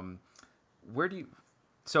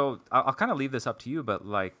So I'll kind of leave this up to you, but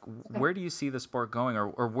like, where do you see the sport going,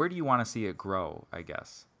 or where do you want to see it grow, I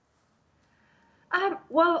guess?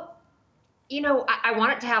 Well, I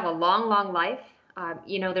want it to have a long, long life.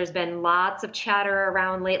 There's been lots of chatter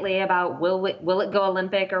around lately about will it go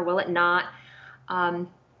Olympic or will it not?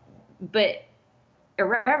 But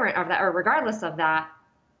irreverent of that, or regardless of that,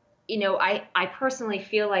 I personally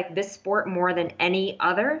feel like this sport more than any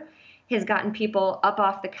other has gotten people up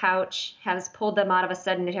off the couch, has pulled them out of a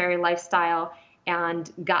sedentary lifestyle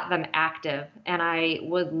and got them active. And I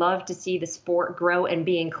would love to see the sport grow and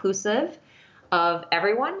be inclusive of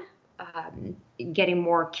everyone, getting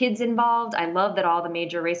more kids involved. I love that all the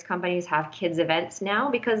major race companies have kids events now,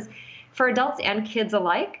 because for adults and kids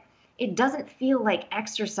alike, it doesn't feel like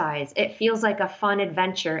exercise. It feels like a fun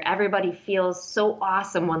adventure. Everybody feels so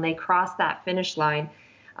awesome when they cross that finish line.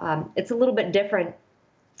 It's a little bit different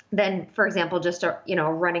than, for example, just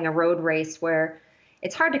running a road race, where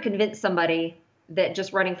it's hard to convince somebody that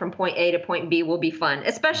just running from point A to point B will be fun,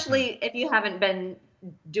 especially if you haven't been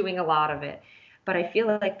doing a lot of it. But I feel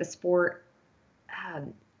like the sport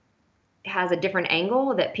has a different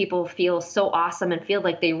angle, that people feel so awesome and feel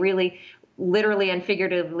like they really literally and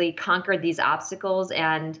figuratively conquered these obstacles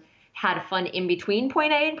and had fun in between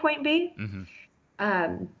point A and point B.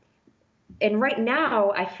 And right now,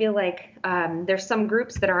 I feel like there's some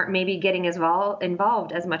groups that aren't maybe getting as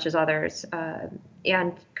involved as much as others.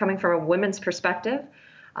 And coming from a women's perspective,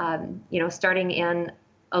 starting in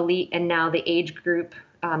elite and now the age group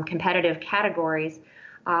competitive categories,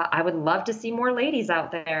 I would love to see more ladies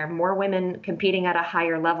out there, more women competing at a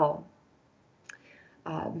higher level.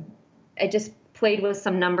 I just played with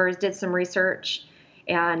some numbers, did some research,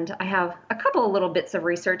 and I have a couple of little bits of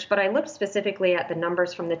research, but I looked specifically at the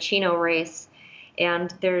numbers from the Chino race,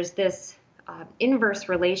 and there's this inverse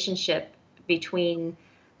relationship between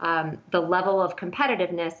the level of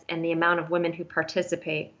competitiveness and the amount of women who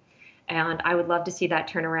participate. And I would love to see that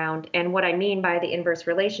turn around. And what I mean by the inverse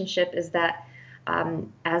relationship is that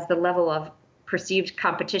as the level of perceived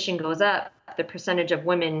competition goes up, the percentage of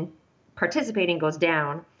women participating goes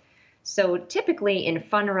down. So typically in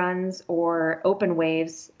fun runs or open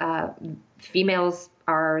waves, females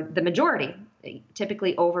are the majority,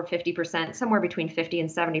 typically over 50%, somewhere between 50 and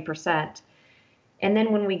 70%. And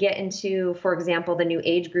then when we get into, for example, the new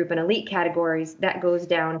age group and elite categories, that goes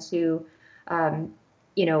down to,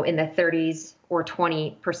 in the 30s or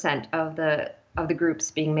 20% of the groups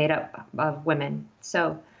being made up of women.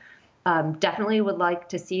 So definitely would like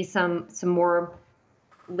to see some more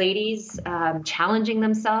ladies challenging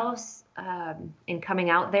themselves and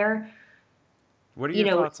coming out there. What are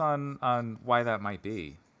your thoughts on why that might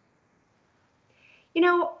be?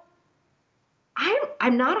 I'm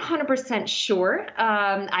not 100% sure.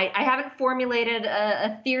 I haven't formulated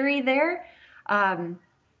a theory there. I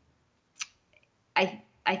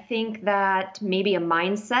think that maybe a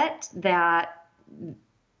mindset that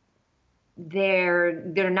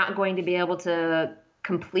they're not going to be able to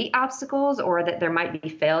complete obstacles, or that there might be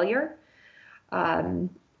failure.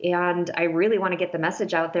 And I really want to get the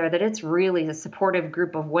message out there that it's really a supportive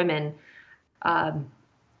group of women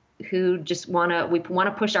who just we want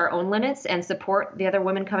to push our own limits and support the other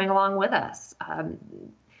women coming along with us.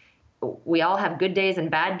 We all have good days and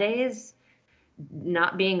bad days,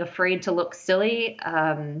 not being afraid to look silly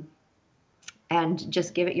and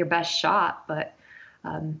just give it your best shot. But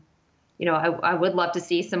I would love to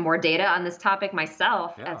see some more data on this topic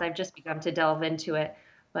myself, as I've just begun to delve into it.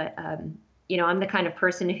 But, I'm the kind of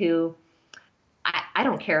person who I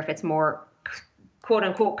don't care if it's more quote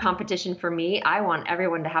unquote competition for me. I want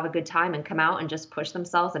everyone to have a good time and come out and just push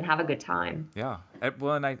themselves and have a good time. Yeah.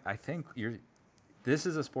 Well, and I think this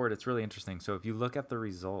is a sport. It's really interesting. So if you look at the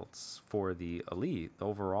results for the elite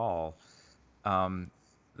overall,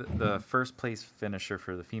 the first place finisher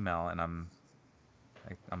for the female, and I'm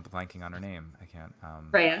blanking on her name. I can't.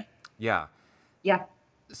 Freya. Yeah. Yeah.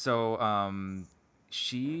 So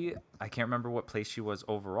I can't remember what place she was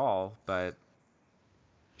overall, but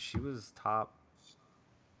she was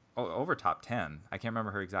over top 10. I can't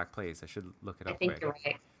remember her exact place. I should look it up quick. I think you're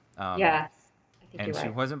right. Yeah. And she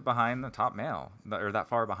wasn't behind the top male, or that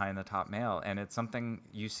far behind the top male. And it's something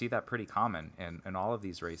you see that pretty common in all of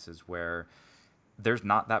these races, where there's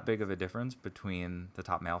not that big of a difference between the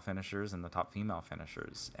top male finishers and the top female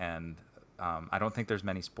finishers. And I don't think there's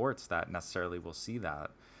many sports that necessarily will see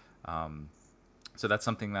that. So that's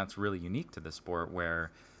something that's really unique to this sport,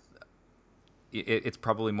 where it's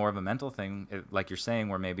probably more of a mental thing, like you're saying,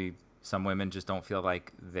 where maybe some women just don't feel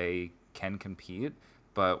like they can compete,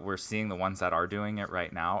 but we're seeing the ones that are doing it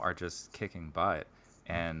right now are just kicking butt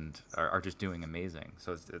and are just doing amazing.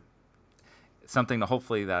 So something to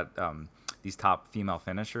hopefully that these top female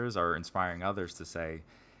finishers are inspiring others to say,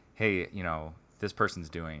 hey, this person's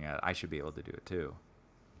doing it, I should be able to do it too.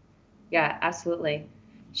 Yeah, absolutely.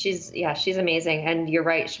 She's amazing. And you're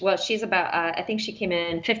right. Well, she's about, I think she came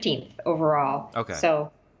in 15th overall. Okay.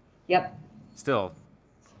 So, yep. Still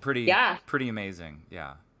pretty amazing.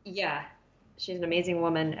 Yeah. Yeah. She's an amazing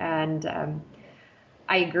woman. And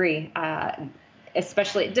I agree.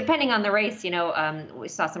 Especially depending on the race, we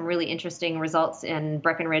saw some really interesting results in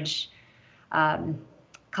Breckenridge,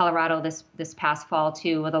 Colorado this past fall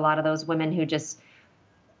too, with a lot of those women who just,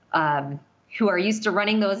 who are used to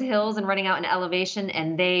running those hills and running out in elevation.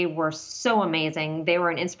 And they were so amazing. They were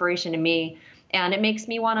an inspiration to me. And it makes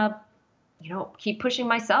me want to, keep pushing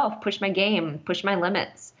myself, push my game, push my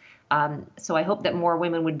limits. So I hope that more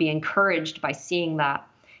women would be encouraged by seeing that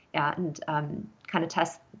and kind of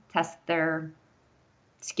test their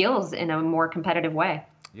skills in a more competitive way.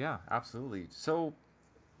 Yeah, absolutely. So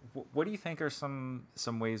what do you think are some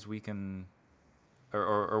ways we can,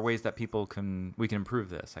 or ways that we can improve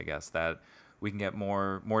this, I guess, that we can get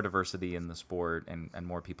more diversity in the sport and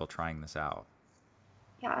more people trying this out?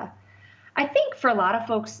 Yeah. I think for a lot of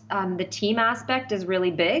folks, the team aspect is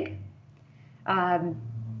really big.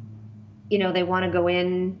 They want to go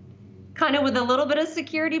in kind of with a little bit of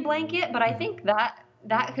security blanket, but I think that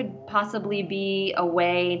could possibly be a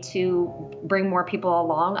way to bring more people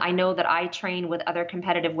along. I know that I train with other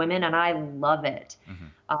competitive women and I love it.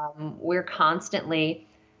 Mm-hmm. We're constantly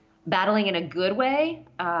battling in a good way.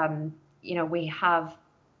 We have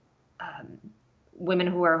women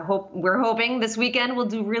who we're hoping this weekend will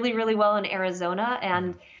do really, really well in Arizona.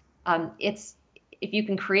 And it's, if you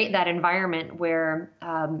can create that environment where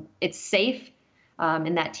it's safe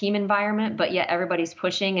in that team environment, but yet everybody's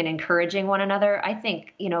pushing and encouraging one another, I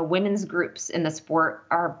think, women's groups in the sport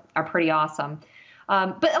are pretty awesome.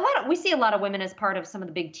 But we see a lot of women as part of some of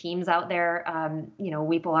the big teams out there,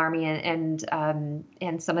 Weeple Army and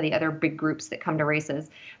some of the other big groups that come to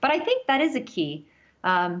races. But I think that is a key.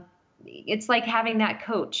 It's like having that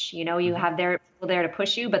coach, you have people there to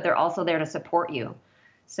push you, but they're also there to support you.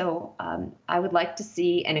 So I would like to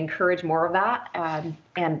see and encourage more of that.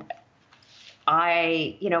 And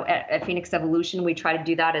I, at Phoenix Evolution, we try to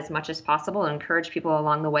do that as much as possible and encourage people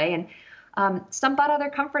along the way and stump out of their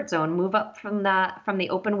comfort zone, move up from the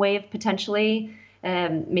open wave potentially,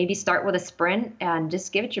 and maybe start with a sprint and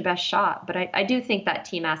just give it your best shot. But I do think that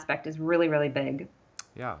team aspect is really, really big.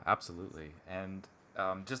 Yeah, absolutely. And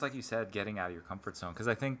just like you said, getting out of your comfort zone, because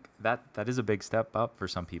I think that is a big step up for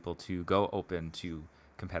some people to go open to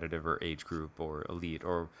competitive or age group or elite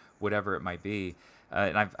or whatever it might be.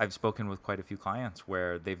 And I've spoken with quite a few clients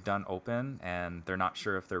where they've done open and they're not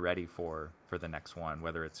sure if they're ready for the next one,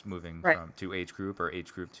 whether it's moving to age group or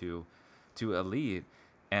age group to elite.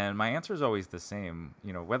 And my answer is always the same.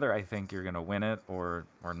 Whether I think you're going to win it or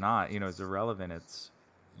not, is irrelevant.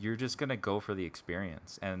 You're just going to go for the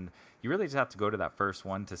experience. And you really just have to go to that first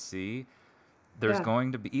one to see. There's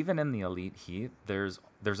going to be, even in the elite heat, there's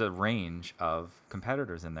a range of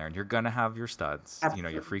competitors in there, and you're going to have your studs,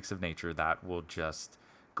 Absolutely. Your freaks of nature that will just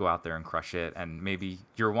go out there and crush it. And maybe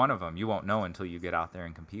you're one of them. You won't know until you get out there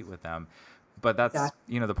and compete with them. But that's,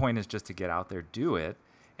 the point is just to get out there, do it,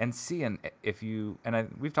 and see. And if you,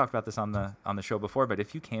 we've talked about this on the show before, but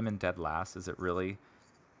if you came in dead last, is it really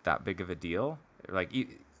that big of a deal? Like,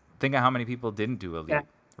 think of how many people didn't do elite,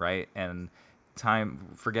 right? And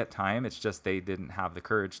forget time. It's just they didn't have the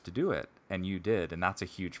courage to do it, and you did, and that's a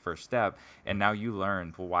huge first step. And now you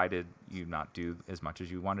learned, well, why did you not do as much as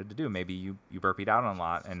you wanted to do? Maybe you burpeed out on a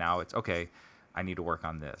lot, and now it's okay, I need to work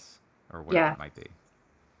on this, or whatever it might be.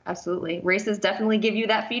 Absolutely. Races definitely give you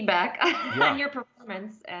that feedback on your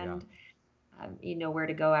performance, and you know where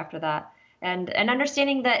to go after that. And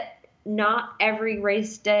understanding that not every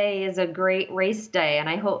race day is a great race day. And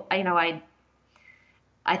I hope,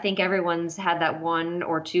 I think everyone's had that one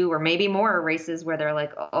or two or maybe more races where they're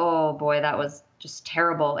like, oh boy, that was just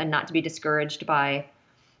terrible, and not to be discouraged by,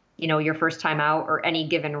 your first time out or any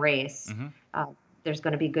given race. Mm-hmm. There's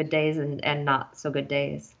going to be good days and not so good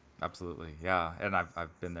days. Absolutely. Yeah. And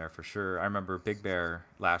I've been there for sure. I remember Big Bear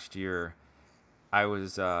last year. I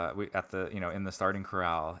was at the, in the starting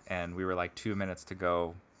corral, and we were like 2 minutes to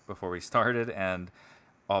go before we started, and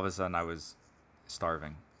all of a sudden I was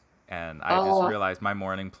starving, and I just realized my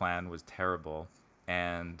morning plan was terrible,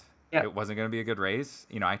 and it wasn't going to be a good race.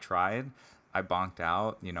 I tried, I bonked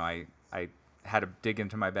out, I had to dig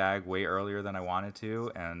into my bag way earlier than I wanted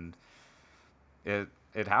to, and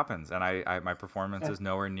it happens, and my performance is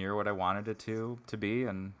nowhere near what I wanted it to be,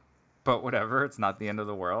 but whatever, it's not the end of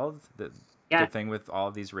the world. The good thing with all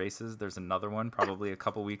of these races, there's another one probably a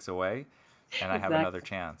couple weeks away. and I have another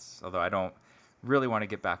Exactly. chance. Although I don't really want to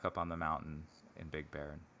get back up on the mountain in Big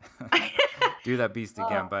Bear and do that beast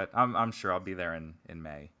again, Oh, but I'm sure I'll be there in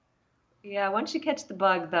May. yeah. Once you catch the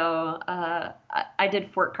bug, though, I did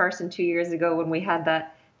Fort Carson 2 years ago when we had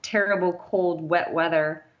that terrible cold, wet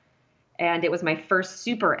weather, and it was my first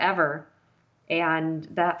super ever. And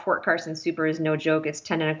that Fort Carson Super is no joke. It's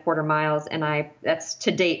 10 and a quarter miles, and that's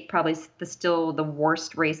to date probably still the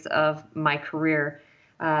worst race of my career.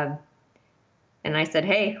 Um, and I said,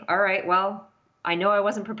 hey, all right, well, I know I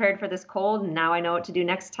wasn't prepared for this cold, and now I know what to do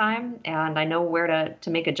next time, and I know where to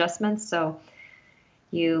make adjustments. So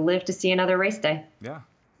you live to see another race day. Yeah.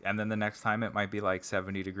 And then the next time it might be like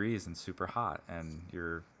 70 degrees and super hot and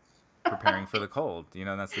you're preparing for the cold.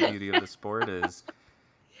 That's the beauty of the sport is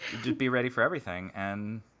you just be ready for everything.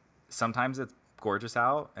 And sometimes it's gorgeous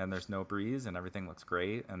out and there's no breeze and everything looks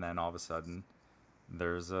great. And then all of a sudden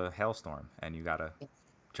there's a hailstorm and you got to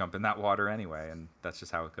jump in that water anyway. And that's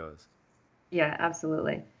just how it goes. Yeah,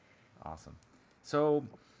 absolutely. Awesome. So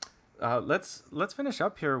let's finish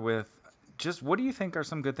up here with just what do you think are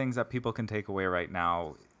some good things that people can take away right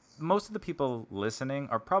now? Most of the people listening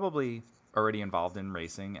are probably already involved in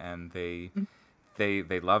racing and they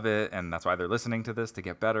love it and that's why they're listening to this to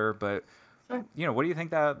get better. But Sure. what do you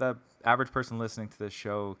think that the average person listening to this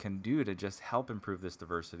show can do to just help improve this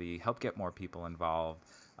diversity, help get more people involved,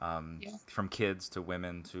 Yeah. from kids to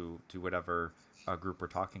women to whatever group we're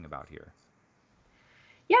talking about here?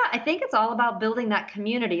 Yeah, I think it's all about building that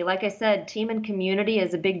community. Like I said, team and community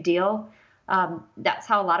is a big deal. That's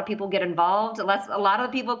how a lot of people get involved. A lot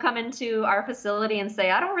of people come into our facility and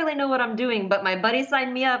say, I don't really know what I'm doing, but my buddy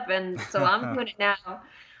signed me up, and so I'm doing it now.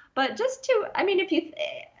 But I mean,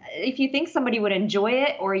 if you think somebody would enjoy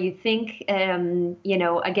it, or you think, again,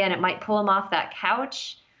 it might pull them off that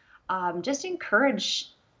couch, just encourage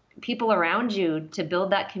people around you to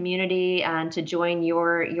build that community and to join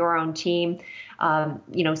your own team.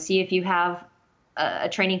 See if you have a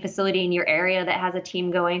training facility in your area that has a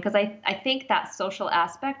team going, because I think that social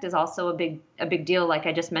aspect is also a big deal. Like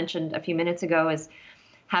I just mentioned a few minutes ago, is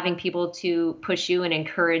having people to push you and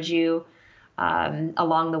encourage you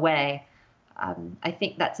along the way. I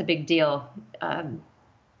think that's a big deal.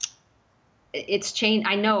 It's changed.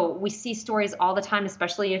 I know we see stories all the time,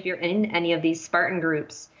 especially if you're in any of these Spartan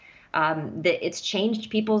groups, that it's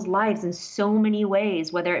changed people's lives in so many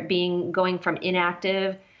ways, whether it being going from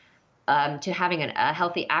inactive to having a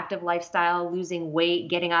healthy, active lifestyle, losing weight,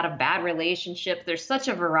 getting out of bad relationships. There's such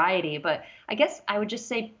a variety, but I guess I would just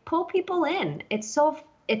say pull people in.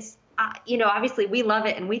 Obviously we love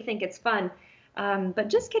it and we think it's fun. But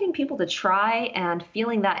just getting people to try and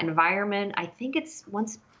feeling that environment, I think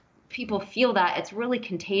once people feel that, it's really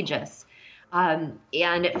contagious. And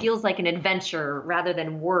it feels like an adventure rather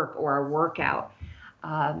than work or a workout.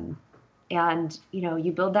 And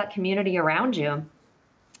you build that community around you,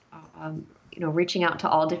 reaching out to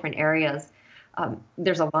all different areas.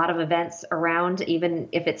 There's a lot of events around, even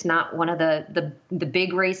if it's not one of the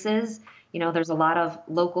big races. There's a lot of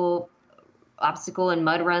local obstacle and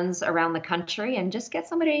mud runs around the country, and just get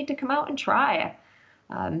somebody to come out and try.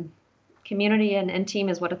 Community and team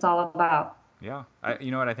is what it's all about. Yeah.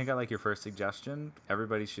 You know what? I think I like your first suggestion.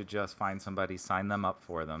 Everybody should just find somebody, sign them up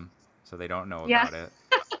for them so they don't know Yeah. about it.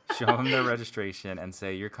 Show them their registration and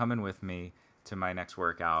say, you're coming with me to my next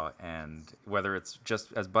workout. And whether it's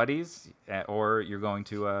just as buddies or you're going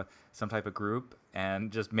to some type of group,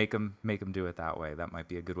 and just make them do it that way. That might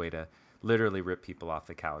be a good way to literally rip people off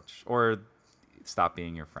the couch or stop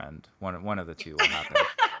being your friend. One of the two will happen.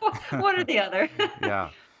 One or the other.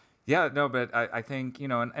 Yeah. Yeah, no, but I think,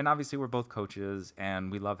 and obviously we're both coaches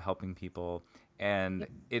and we love helping people. And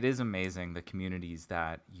it is amazing the communities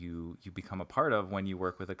that you become a part of when you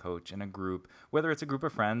work with a coach in a group, whether it's a group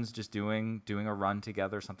of friends just doing a run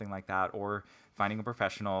together, something like that, or finding a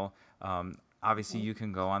professional. Obviously, you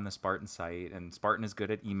can go on the Spartan site, and Spartan is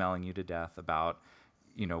good at emailing you to death about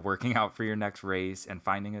working out for your next race and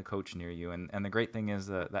finding a coach near you. And the great thing is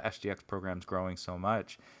the SGX program's growing so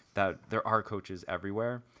much that there are coaches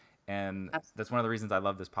everywhere. And that's one of the reasons I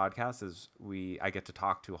love this podcast is I get to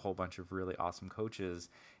talk to a whole bunch of really awesome coaches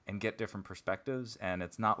and get different perspectives. And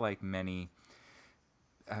it's not like many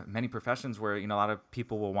professions where, a lot of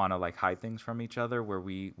people will want to like hide things from each other, where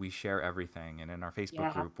we share everything. And in our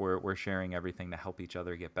Facebook group, we're sharing everything to help each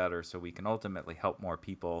other get better, so we can ultimately help more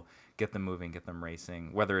people, get them moving, get them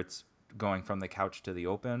racing, whether it's going from the couch to the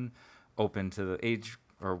open to the age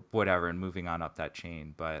or whatever, and moving on up that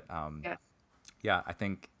chain. But yeah, I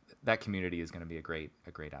think that community is going to be a great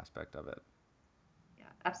aspect of it. Yeah,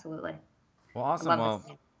 absolutely. Well, awesome. I love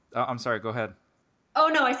Well, this. I'm sorry. Go ahead. Oh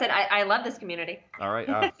no, I said I love this community. All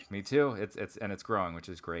right, me too. It's growing, which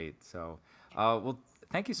is great. So, well,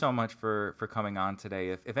 thank you so much for coming on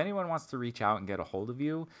today. If anyone wants to reach out and get a hold of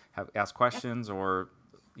you, ask questions, or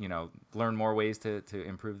learn more ways to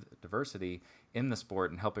improve diversity in the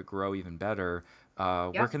sport and help it grow even better,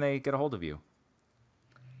 where can they get a hold of you?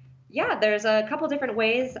 Yeah, there's a couple different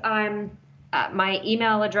ways. My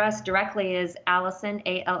email address directly is Allison,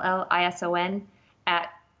 Allison, at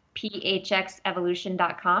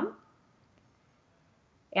phxevolution.com.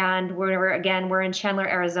 And we're in Chandler,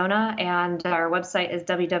 Arizona, and our website is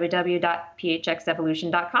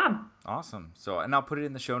www.phxevolution.com. Awesome. And I'll put it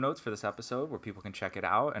in the show notes for this episode where people can check it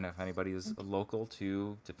out. And if anybody is local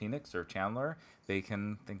to Phoenix or Chandler, they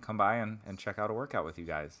can come by and check out a workout with you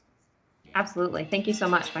guys. Absolutely. Thank you so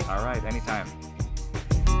much, Mike. All right. Anytime.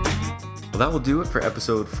 Well, that will do it for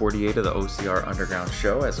episode 48 of the OCR Underground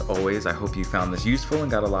Show. As always, I hope you found this useful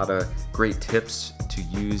and got a lot of great tips to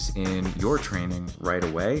use in your training right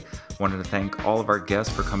away. Wanted to thank all of our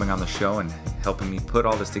guests for coming on the show and helping me put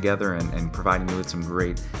all this together and providing me with some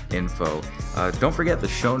great info. Don't forget, the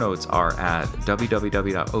show notes are at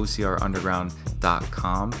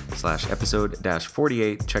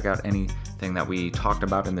www.ocrunderground.com/episode-48. Check out anything that we talked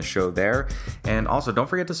about in the show there. And also, don't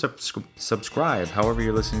forget to subscribe however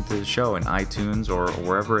you're listening to the show in iTunes or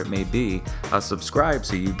wherever it may be. Subscribe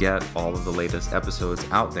so you get all of the latest episodes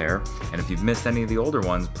out there. And if you've missed any of the older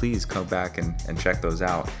ones, please come back and check those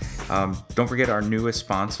out. Don't forget our newest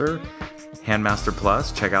sponsor, Handmaster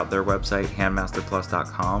Plus. Check out their website,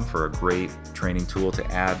 handmasterplus.com, for a great training tool to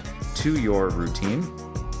add to your routine.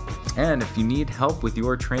 And if you need help with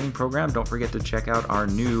your training program, don't forget to check out our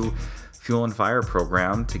new Fuel and Fire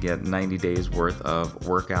program to get 90 days worth of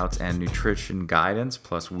workouts and nutrition guidance,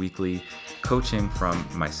 plus weekly coaching from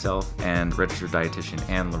myself and registered dietitian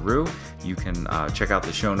Anne LaRue. You can check out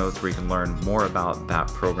the show notes where you can learn more about that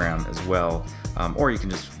program as well. Or you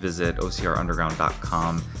can just visit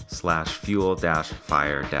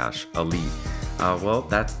ocrunderground.com/fuel-fire-elite. Well,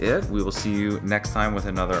 that's it. We will see you next time with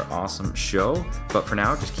another awesome show. But for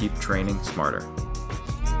now, just keep training smarter.